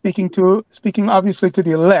 right? Speaking obviously to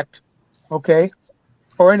the elect, okay?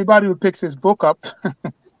 Or anybody who picks his book up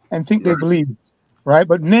and think they believe, right?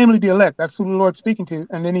 But namely the elect, that's who the Lord's speaking to.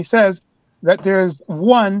 And then he says that there's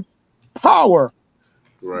one power,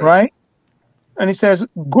 right? And he says,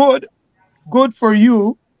 good for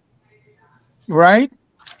you, right?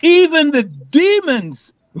 Even the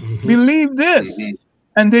demons believe this,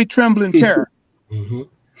 and they tremble in terror.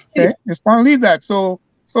 Okay, just want to leave that. So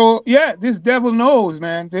yeah, this devil knows,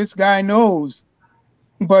 man. This guy knows,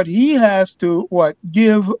 but he has to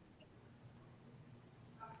give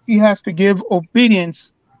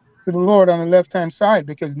obedience to the Lord on the left-hand side,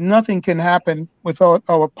 because nothing can happen without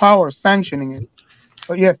our power sanctioning it.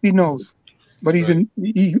 But yes, he knows, but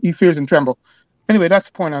he fears and trembles. Anyway, that's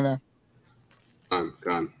the point on that.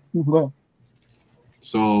 Gone. Well,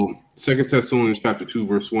 so 2 Thessalonians chapter 2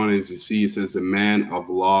 verse 1, as you see, it says the man of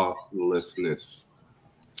lawlessness.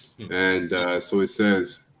 And so it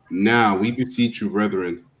says, now we beseech you,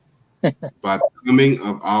 brethren, by the coming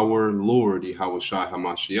of our Lord Yahushua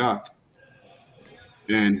HaMashiach,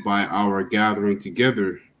 and by our gathering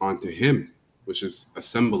together unto him, which is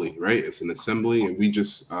assembly, right? It's an assembly, and we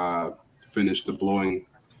just finished the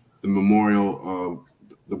memorial of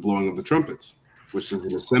the blowing of the trumpets, which is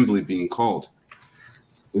an assembly being called.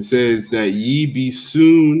 It says that ye be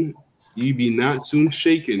not soon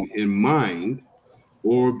shaken in mind,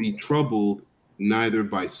 or be troubled, neither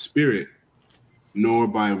by spirit, nor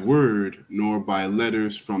by word, nor by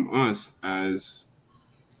letters from us, as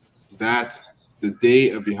that the day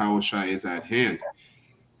of Yahushua is at hand.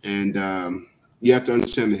 And you have to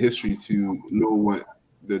understand the history to know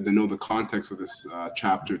know the context of this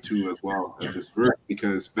chapter 2 as well as this verse,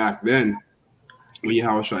 because back then when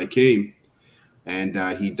Yahushua came and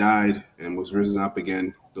he died and was risen up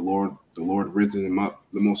again, the Lord risen him up,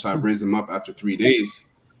 the Most High raised him up after 3 days.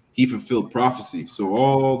 He fulfilled prophecy. So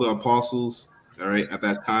all the apostles, all right, at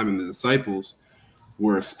that time, and the disciples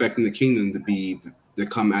were expecting the kingdom to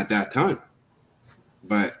come at that time.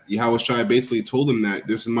 But Yahushua basically told them that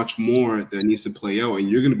there's much more that needs to play out, and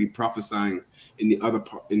you're going to be prophesying in the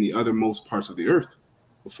othermost parts of the earth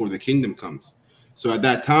before the kingdom comes. So at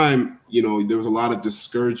that time, you know, there was a lot of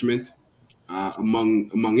discouragement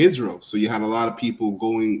among Israel. So you had a lot of people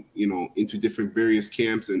going, you know, into different various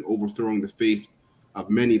camps and overthrowing the faith of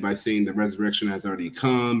many by saying the resurrection has already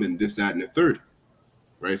come and this, that, and the third,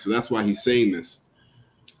 right? So that's why he's saying this.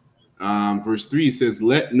 Verse 3 says,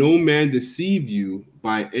 let no man deceive you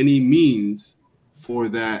by any means, for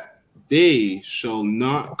that day shall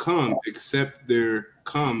not come except there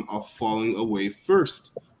come a falling away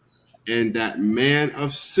first, and that man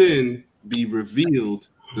of sin be revealed,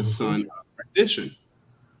 the son of perdition.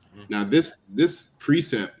 Now this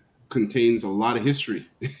precept contains a lot of history.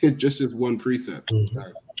 It just is one precept. You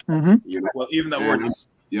know? Well, even that word,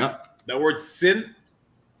 that word sin,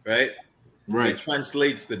 right? Right. It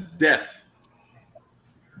translates to death,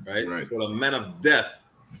 right? So the man of death.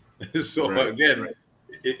 So again,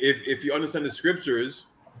 if you understand the scriptures,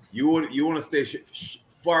 you want to stay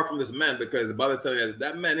far from this man, because the Bible tells you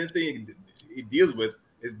that man, anything he deals with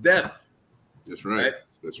is death. That's right.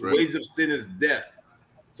 That's right. The wages of sin is death.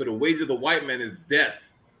 So the wages of the white man is death.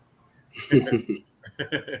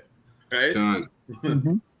 Right? John.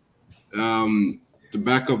 To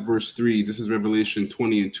back up verse 3, this is Revelation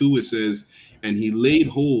 20:2. It says, and he laid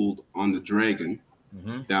hold on the dragon,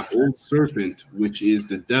 that old serpent, which is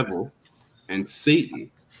the devil and Satan,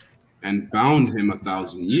 and bound him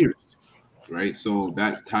 1,000 years. Right? So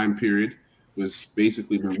that time period was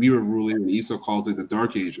basically when we were ruling, and Esau calls it the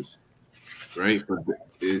Dark Ages. Right? But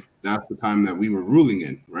that's the time that we were ruling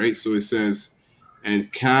in. Right? So it says, and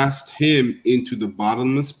cast him into the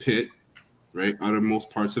bottomless pit, right, uttermost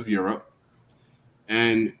parts of Europe,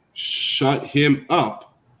 and shut him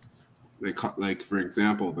up, like for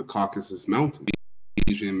example, the Caucasus Mountains,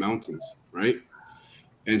 Asian mountains, right?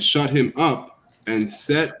 And shut him up and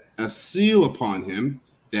set a seal upon him,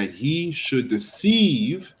 that he should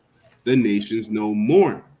deceive the nations no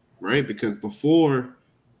more, right? Because before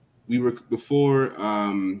he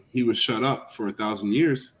was shut up for 1,000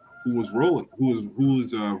 years, who was ruling?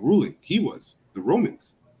 He was the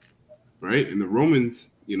Romans, right? And the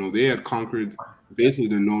Romans, you know, they had conquered basically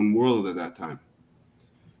the known world at that time.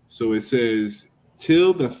 So it says,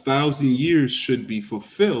 till the 1,000 years should be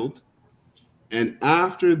fulfilled, And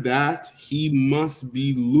after that, he must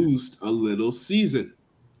be loosed a little season.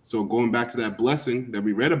 So going back to that blessing that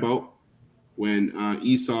we read about, when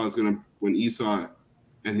Esau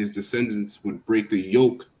and his descendants would break the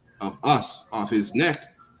yoke of us off his neck,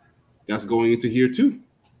 that's going into here too.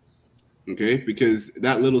 Okay, because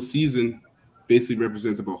that little season basically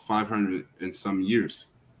represents about 500 and some years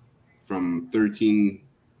from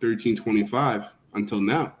 1325 until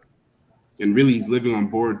now. And really, he's living on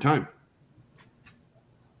borrowed time.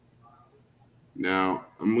 Now,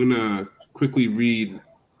 I'm going to quickly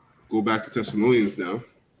go back to Thessalonians now.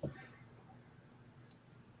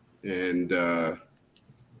 And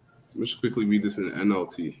let's quickly read this in the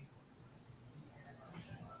NLT.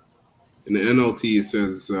 In the NLT, it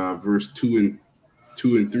says verse 2 and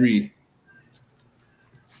 3.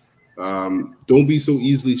 Don't be so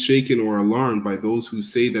easily shaken or alarmed by those who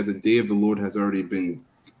say that the day of the Lord has already been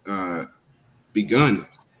begun.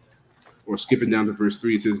 Or skipping down to verse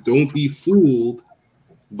 3, it says, don't be fooled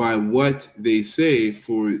by what they say,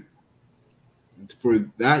 for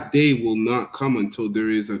that day will not come until there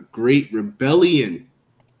is a great rebellion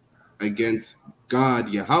against God,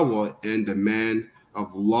 Yahweh, and the man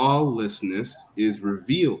of lawlessness is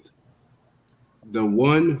revealed, the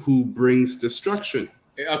one who brings destruction.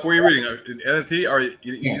 Hey, what are you reading? NFT, or you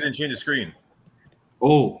didn't change the screen?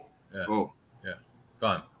 Oh, yeah. Oh, yeah.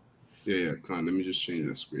 Gone. Yeah, Con. Let me just change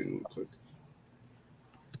that screen real quick.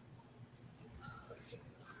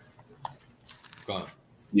 Gone.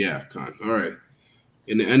 Yeah, Con. All right.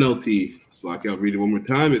 In the NLT, so I'll read it one more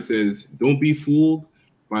time. It says, don't be fooled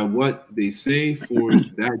by what they say, for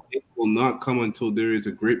that day will not come until there is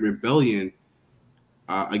a great rebellion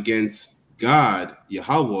against God,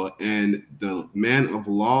 Yahweh, and the man of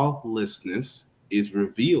lawlessness is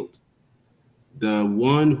revealed, the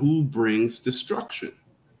one who brings destruction.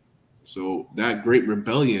 So that great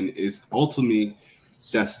rebellion is ultimately,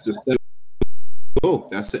 that's the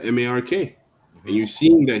MARK. And you're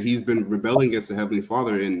seeing that he's been rebelling against the Heavenly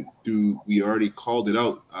Father, and we already called it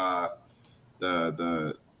out,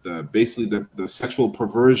 basically the sexual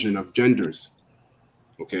perversion of genders,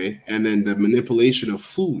 okay, and then the manipulation of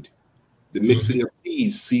food, the mixing of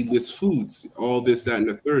seedless foods, all this, that, and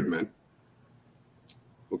the third, man.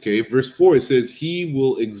 Okay, verse 4, it says, he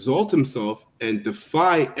will exalt himself and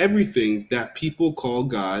defy everything that people call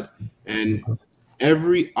God and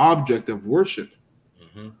every object of worship.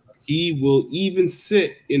 He will even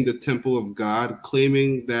sit in the temple of God,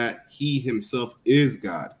 claiming that he himself is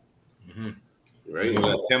God. Right? You know,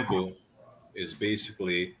 that temple is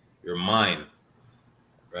basically your mind,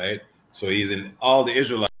 right? So he's in all the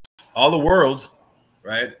Israelites, all the world,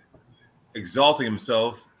 right? Exalting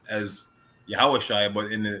himself as Yahweh,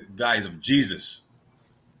 but in the guise of Jesus,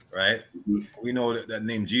 right? We know that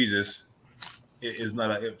name Jesus is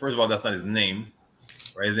not, first of all, that's not his name,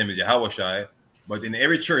 right? His name is Yahweh. But in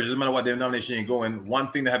every church, doesn't matter what denomination you go in,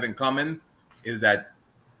 one thing they have in common is that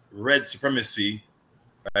red supremacy,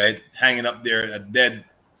 right? Hanging up there, a dead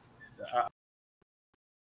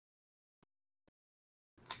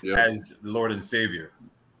as the Lord and Savior,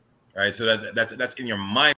 right? So that's in your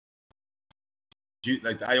mind.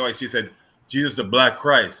 Like the IOIC said, Jesus the Black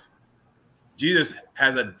Christ. Jesus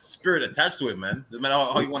has a spirit attached to it, man. Doesn't matter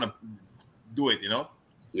how you want to do it, you know?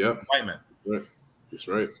 Yeah. Right, man. Right. That's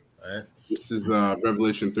right. All right. This is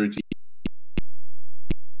Revelation 13.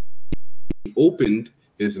 He opened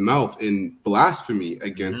his mouth in blasphemy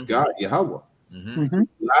against God, Yahweh. To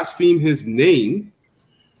blaspheme his name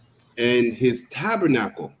and his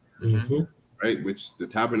tabernacle, right? Which the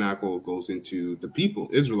tabernacle goes into the people,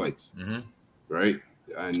 Israelites, right?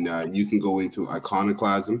 And you can go into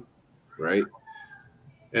iconoclasm, right?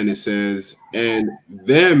 And it says, and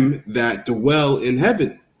them that dwell in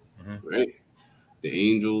heaven, right?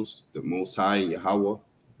 The angels, the Most High, Yahweh.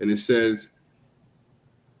 And it says,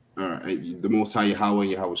 all right, the Most High, Yahweh,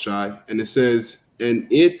 Yahweh Shai. And it says, and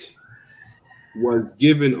it was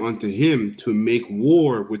given unto him to make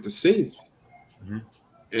war with the saints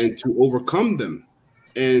and to overcome them.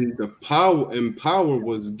 And the power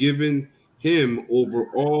was given him over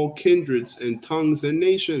all kindreds and tongues and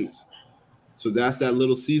nations. So that's that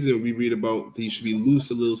little season we read about. He should be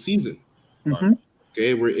loose a little season.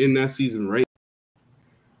 Okay, we're in that season right.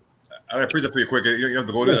 I'm going to preach it for you quick. You have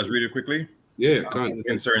to go to that. Read it quickly. Yeah,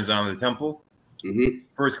 concerns on the temple. 1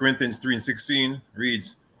 Corinthians 3:16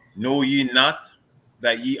 reads, know ye not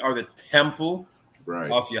that ye are the temple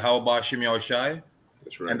of Yahweh Bashem Yahushai?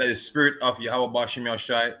 That's right. And that the spirit of Yahweh Bashem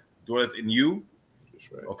Yahushai dwelleth in you?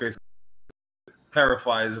 That's right. Okay, so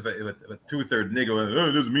clarifies if a two-third nigga,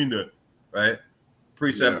 it doesn't mean that, right?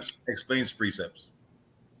 Precepts explains precepts.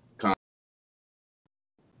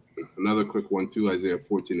 Another quick one too, Isaiah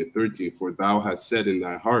 14:13. For thou hast said in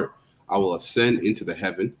thy heart, I will ascend into the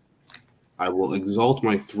heaven. I will exalt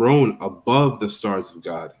my throne above the stars of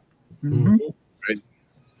God. Mm-hmm. Right?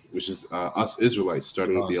 Which is us Israelites,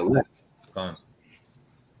 starting with the elect.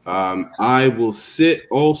 I will sit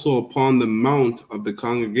also upon the mount of the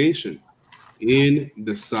congregation in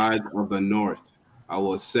the sides of the north. I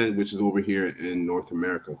will ascend, which is over here in North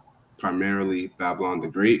America, primarily Babylon the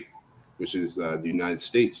Great, which is the United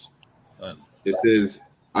States. It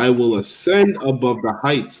says, I will ascend above the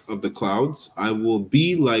heights of the clouds. I will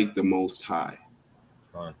be like the Most High.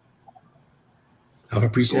 I have a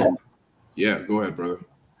precept. Yeah, go ahead, brother.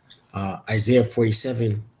 Isaiah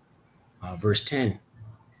 47, verse 10.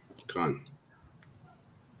 Con.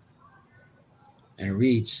 And it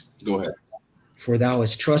reads, go ahead. For thou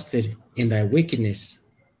hast trusted in thy wickedness.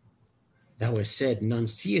 Thou hast said, none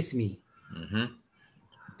seeth me.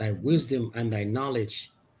 Thy wisdom and thy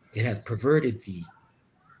knowledge, it hath perverted thee.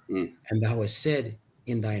 And thou hast said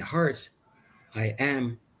in thine heart, I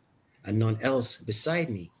am, and none else beside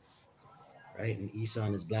me. Right? And Esau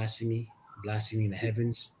is blaspheming the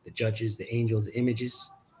heavens, the judges, the angels, the images,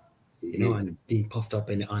 you know, and being puffed up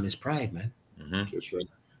on his pride, man. That's right.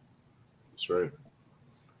 That's right.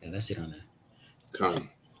 Yeah, that's it on that. Come.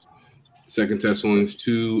 2 Thessalonians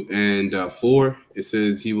 2 and 4, it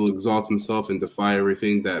says, he will exalt himself and defy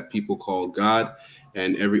everything that people call God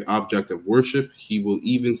and every object of worship. He will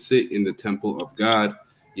even sit in the temple of God,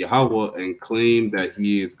 Yahweh, and claim that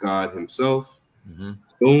he is God himself.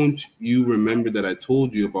 Don't you remember that I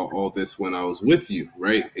told you about all this when I was with you,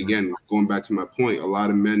 right? Again, going back to my point, a lot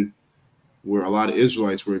of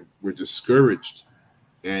Israelites were discouraged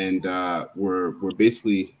and were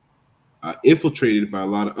basically infiltrated by a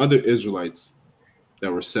lot of other Israelites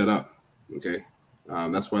that were set up. Okay,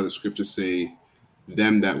 that's why the scriptures say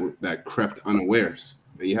them that crept unawares.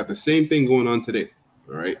 And you have the same thing going on today.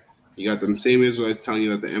 All right, you got the same Israelites telling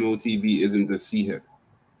you that the MOTB isn't the C-hip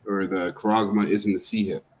or the Charagma isn't the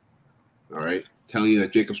C-hip. All right, telling you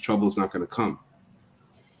that Jacob's trouble is not going to come.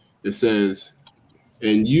 It says,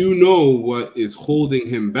 and you know what is holding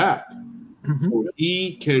him back. For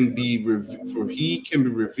he can be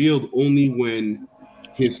revealed only when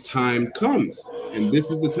his time comes, and this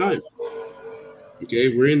is the time.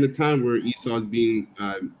 Okay, we're in the time where Esau is being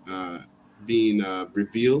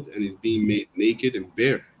revealed, and he's being made naked and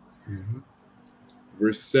bare.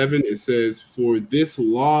 Verse 7, it says, "For this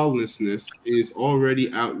lawlessness is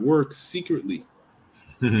already at work secretly,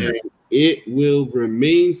 and it will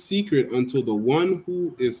remain secret until the one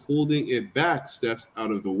who is holding it back steps out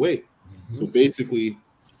of the way." So basically,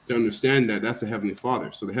 to understand that, that's the Heavenly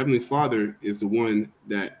Father. So the Heavenly Father is the one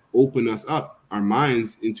that opened us up, our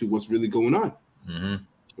minds, into what's really going on.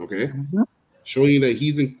 Okay? Showing you that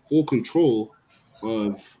he's in full control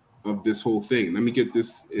of this whole thing. Let me get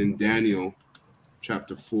this in Daniel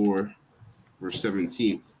chapter 4, verse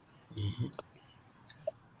 17.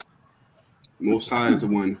 Most High is the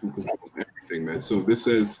one who controls everything, man. So this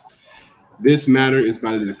says, this matter is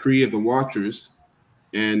by the decree of the watchers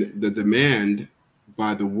and the demand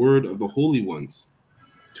by the word of the holy ones,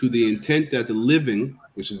 to the intent that the living,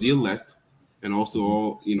 which is the elect, and also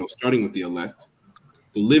all, starting with the elect,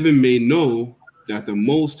 the living may know that the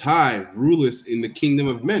Most High ruleth in the kingdom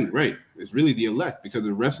of men. Right? It's really the elect, because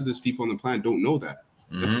the rest of these people on the planet don't know that.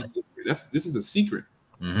 This is a secret.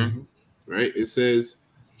 Right? It says,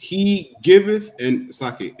 he giveth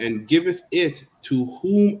and giveth it to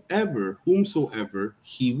whomsoever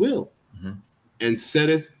he will, and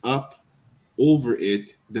setteth up over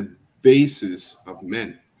it the basis of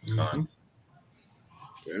men. Okay.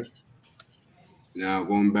 Now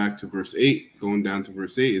going down to verse 8,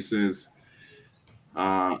 it says,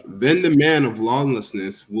 then the man of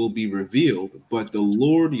lawlessness will be revealed, but the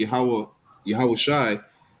Lord Yahushai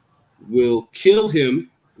will kill him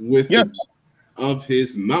with the of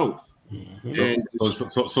his mouth.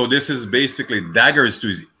 So this is basically daggers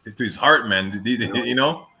to his heart, man. These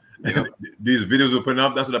videos we're putting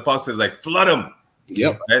up, that's what the apostle says, like, flood him.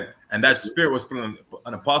 Yep. Right? And that spirit was put on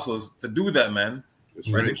apostles to do that, man.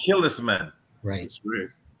 That's right. To kill this man. Right. That's right.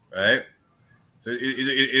 Right? So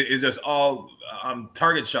it's just all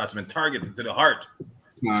target shots, man. Target to the heart.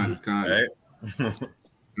 Right?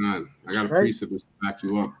 I got a precept to back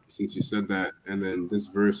you up since you said that. And then this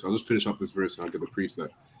verse, I'll just finish off this verse and I'll get the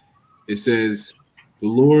precept. It says, the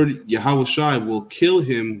Lord Yahushai will kill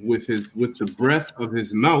him with the breath of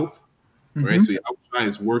his mouth. Right? So Yahushai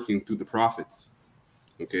is working through the prophets,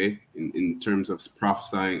 okay, in terms of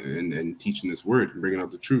prophesying and teaching this word and bringing out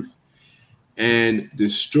the truth, and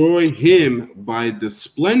destroy him by the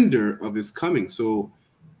splendor of his coming. So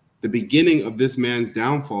the beginning of this man's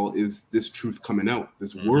downfall is this truth coming out,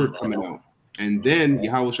 this word coming out. And then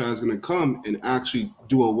Yahushua is going to come and actually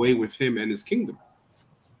do away with him and his kingdom.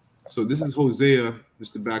 So this is Hosea,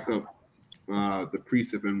 just to back up the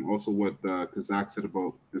precept and also what Kazak said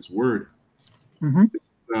about this word.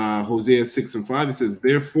 Hosea 6:5, it says,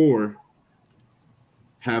 therefore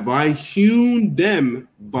have I hewn them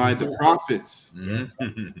by the prophets.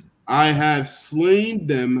 I have slain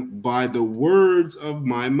them by the words of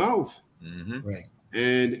my mouth. Right.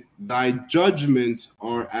 And thy judgments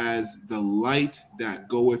are as the light that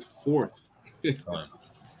goeth forth.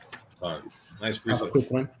 Nice A precept. quick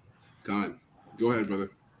one. God. Go ahead, brother.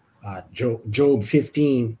 Job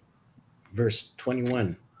 15, verse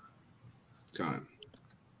 21. God.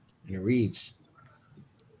 And it reads,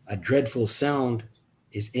 a dreadful sound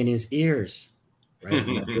is in his ears. Right?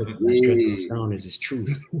 And that dreadful sound is his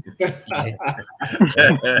truth. Right?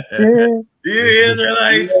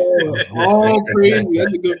 Israelites. All praise.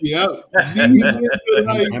 That's good. Yep.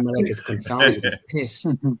 Amalek is confounded, is pissed,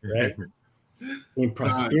 right? In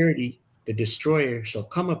prosperity, the destroyer shall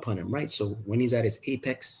come upon him, right? So when he's at his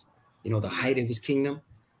apex, you know, the height of his kingdom,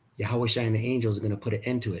 Yahweh and the angels are going to put an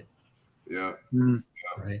end to it. Yeah.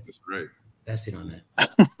 Right. That's right. That's it on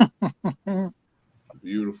that.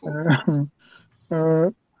 Beautiful.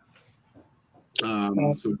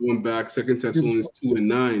 So going back, 2 Thessalonians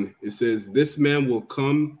 2:9, it says, this man will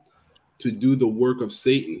come to do the work of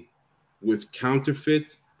Satan with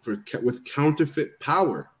counterfeit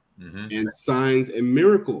power and signs and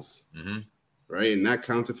miracles. Right? And that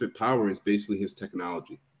counterfeit power is basically his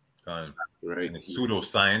technology. Right? And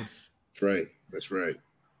pseudoscience. That's right. That's right.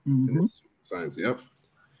 Science, yep.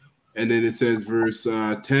 And then it says, verse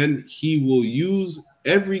 10, he will use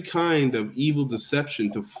every kind of evil deception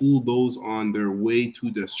to fool those on their way to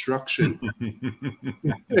destruction.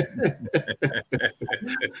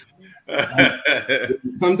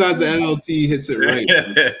 Sometimes the NLT hits it right.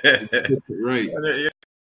 Hits it right.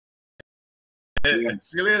 Yeah.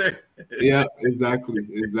 See you later. Yeah,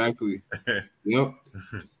 exactly. Yep.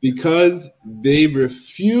 Because they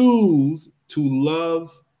refuse to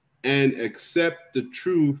love and accept the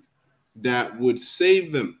truth that would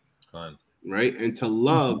save them. Right? And to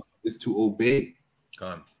love is to obey.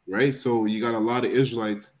 Right? So you got a lot of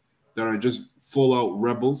Israelites that are just full out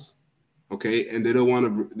rebels, okay? And they don't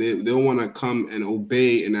want to come and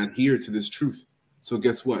obey and adhere to this truth. So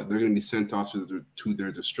guess what? They're going to be sent off to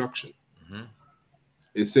their destruction.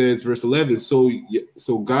 It says, verse 11, so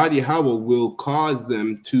God Yahweh will cause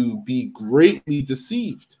them to be greatly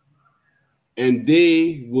deceived, and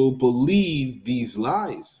they will believe these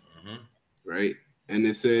lies. Right? And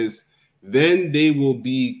it says, then they will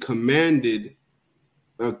be condemned.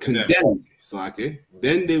 Then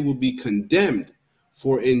they will be condemned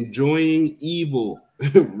for enjoying evil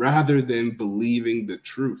rather than believing the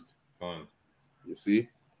truth. You see?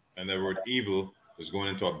 And the word evil is going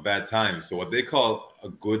into a bad time. So what they call a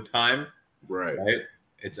good time, right?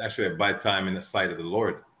 It's actually a bad time in the sight of the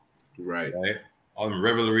Lord. Right. On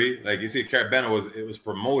revelry, like you see, Carabana was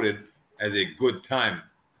promoted as a good time.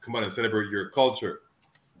 Come on and celebrate your culture.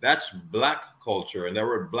 That's black culture, and that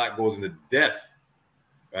word black goes into death,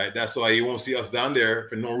 right? That's why you won't see us down there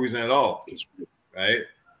for no reason at all, right?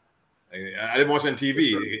 I didn't watch on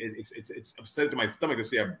TV. It's upsetting to my stomach to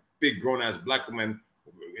see a big grown ass black woman,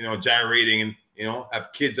 you know, gyrating and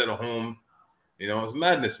have kids at home. You know, it's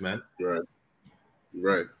madness, man.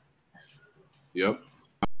 Right. Yep.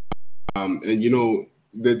 And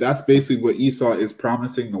that's basically what Esau is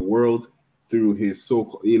promising the world through his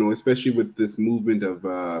especially with this movement of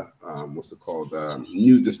what's it called?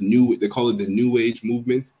 They call it the New Age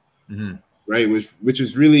movement, right? Which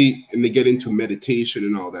is really, and they get into meditation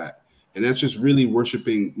and all that, and that's just really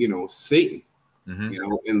worshiping, Satan,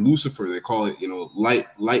 and Lucifer. They call it, light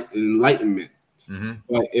enlightenment.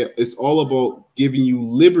 But it's all about giving you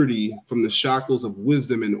liberty from the shackles of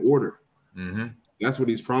wisdom and order. That's what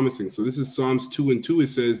he's promising. So this is Psalms 2:2. It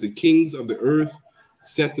says, the kings of the earth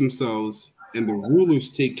set themselves, and the rulers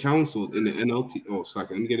take counsel in the NLT. Oh, sorry,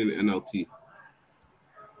 let me get in the NLT.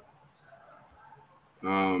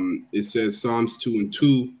 It says Psalms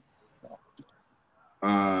 2:2.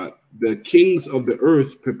 The kings of the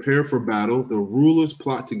earth prepare for battle. The rulers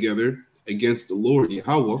plot together against the Lord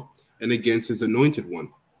Yahweh and against his anointed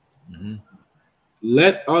one.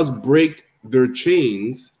 Let us break their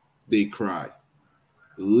chains, they cry.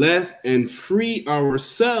 Let and free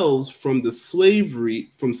ourselves from slavery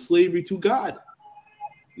to God.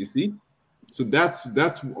 You see? So that's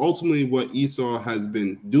ultimately what Esau has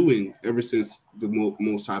been doing ever since the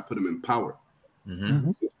Most High put him in power.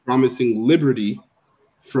 It's promising liberty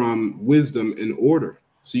from wisdom and order.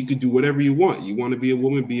 So you can do whatever you want. You want to be a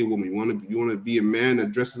woman, be a woman. You want to be a man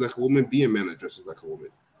that dresses like a woman, be a man that dresses like a woman.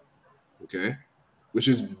 Okay, which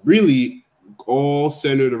is really all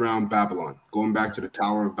centered around Babylon. Going back to the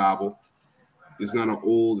Tower of Babel, it's not an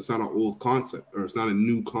old concept, or it's not a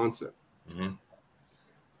new concept. Mm-hmm.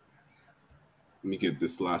 Let me get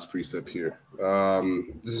this last precept here.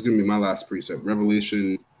 This is going to be my last precept.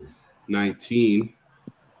 Revelation 19.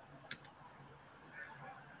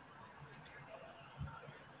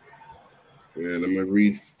 And I'm going to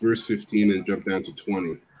read verse 15 and jump down to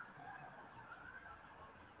 20.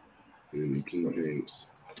 In the King James.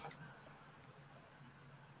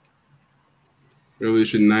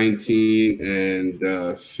 Revelation 19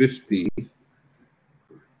 and 15. It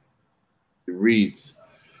reads,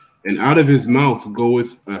 "And out of his mouth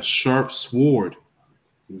goeth a sharp sword,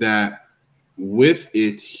 that with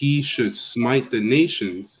it he should smite the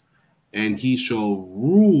nations, and he shall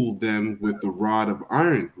rule them with the rod of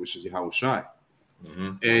iron," which is Yahushua.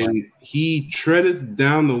 Mm-hmm. "And he treadeth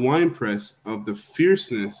down the winepress of the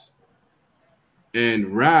fierceness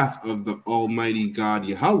and wrath of the Almighty God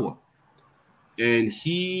Yahweh. And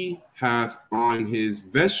he hath on his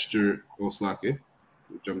vesture," Oslake,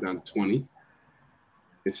 jump down to 20.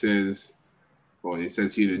 It says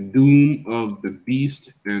here, "the doom of the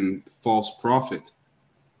beast and false prophet.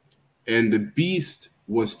 And the beast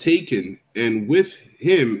was taken, and with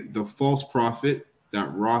him the false prophet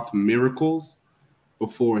that wrought miracles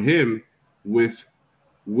before him, with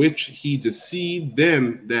which he deceived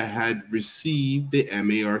them that had received the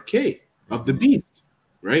MARK of the beast."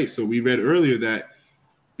 Right? So we read earlier that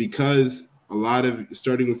because a lot of,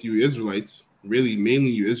 starting with you Israelites, really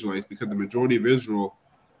mainly you Israelites, because the majority of Israel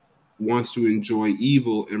wants to enjoy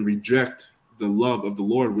evil and reject the love of the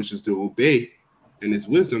Lord, which is to obey and his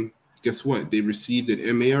wisdom, guess what? They received an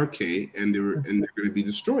MARK, and they're going to be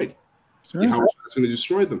destroyed. Sure. Yahweh is going to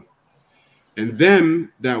destroy them. And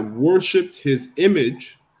them that worshipped his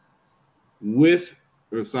image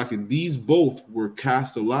these both were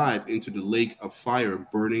cast alive into the lake of fire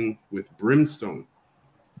burning with brimstone,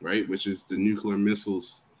 right? Which is the nuclear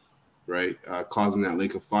missiles, right? Causing that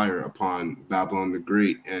lake of fire upon Babylon the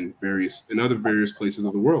Great and other various places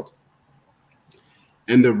of the world.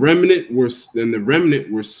 And the remnant were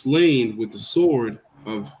slain with the sword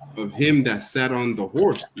of him that sat on the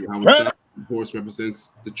horse. The horse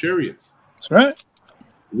represents the chariots. That's right.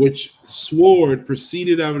 Which sword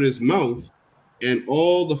proceeded out of his mouth, and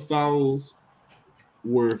all the fowls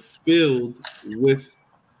were filled with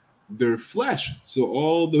their flesh. So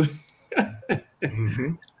all the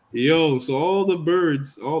so all the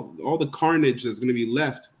birds, all the carnage that's going to be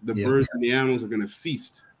left, the birds and the animals are going to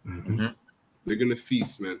feast. Mm-hmm. They're going to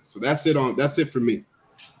feast, man. So that's it for me.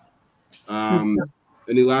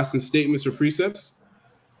 Any lasting statements or precepts?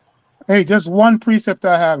 Hey, just one precept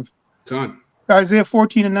I have. Khan. Isaiah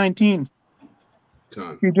 14 and 19.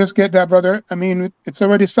 Khan. You just get that, brother. I mean, it's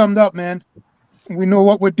already summed up, man. We know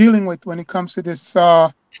what we're dealing with when it comes to this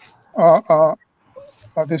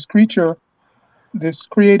this creature, this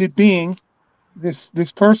created being, this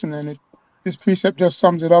person, and this precept just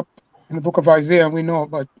sums it up in the book of Isaiah, and we know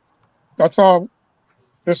it, but that's all.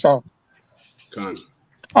 That's all. Khan.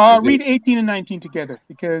 Read 18 and 19 together,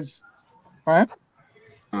 because, all right?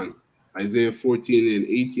 Khan. Isaiah 14 and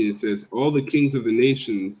 18, it says, all the kings of the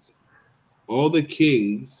nations,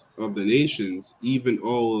 even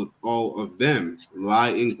all of them, lie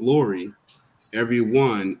in glory, every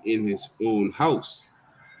one in his own house.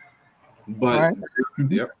 But,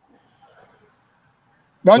 right.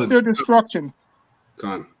 That's their destruction.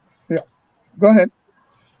 Khan. Yeah. Go ahead.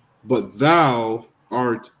 But thou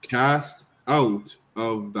art cast out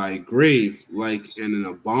of thy grave like an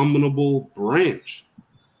abominable branch,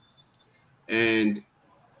 and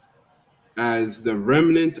as the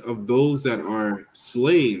remnant of those that are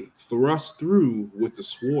slain, thrust through with the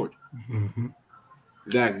sword,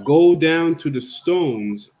 that go down to the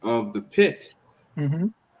stones of the pit,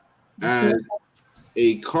 as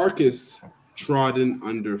a carcass trodden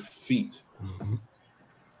under feet.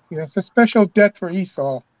 Yes, a special death for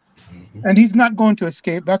Esau. And he's not going to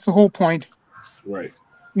escape. That's the whole point. Right.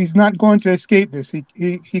 He's not going to escape this.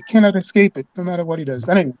 He cannot escape it, no matter what he does.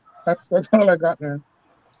 Anyway, that's all I got, man.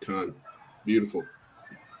 Khan. Beautiful.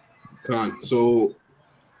 Khan. So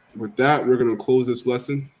with that, we're going to close this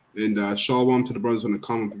lesson. And shalom to the brothers on the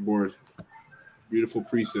comment board. Beautiful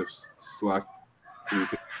precepts. Slack. We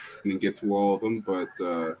couldn't get to all of them, but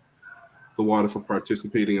the water for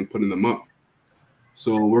participating and putting them up.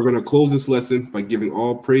 So we're going to close this lesson by giving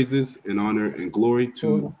all praises and honor and glory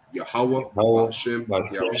to Yahweh, Hashem,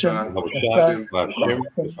 Yahushua,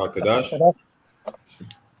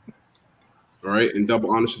 All right, and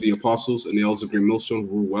double honors to the apostles and the elders of Great Millstone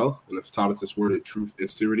who rule well and have taught us this word in truth and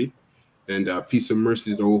sincerity. And peace and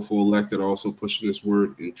mercy to the whole full elect that are also pushing this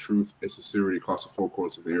word in truth and sincerity across the four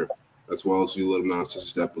corners of the earth, as well as you little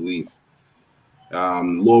non-sisters that believe.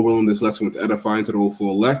 Lord willing, this lesson was edifying to the whole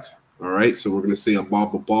full elect. All right, so we're going to say Abba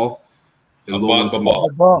Babal. And Lord Shalom to the whole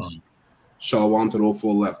full elect. Shalom to the whole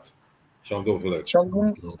full elect.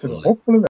 Shalom to the whole full elect.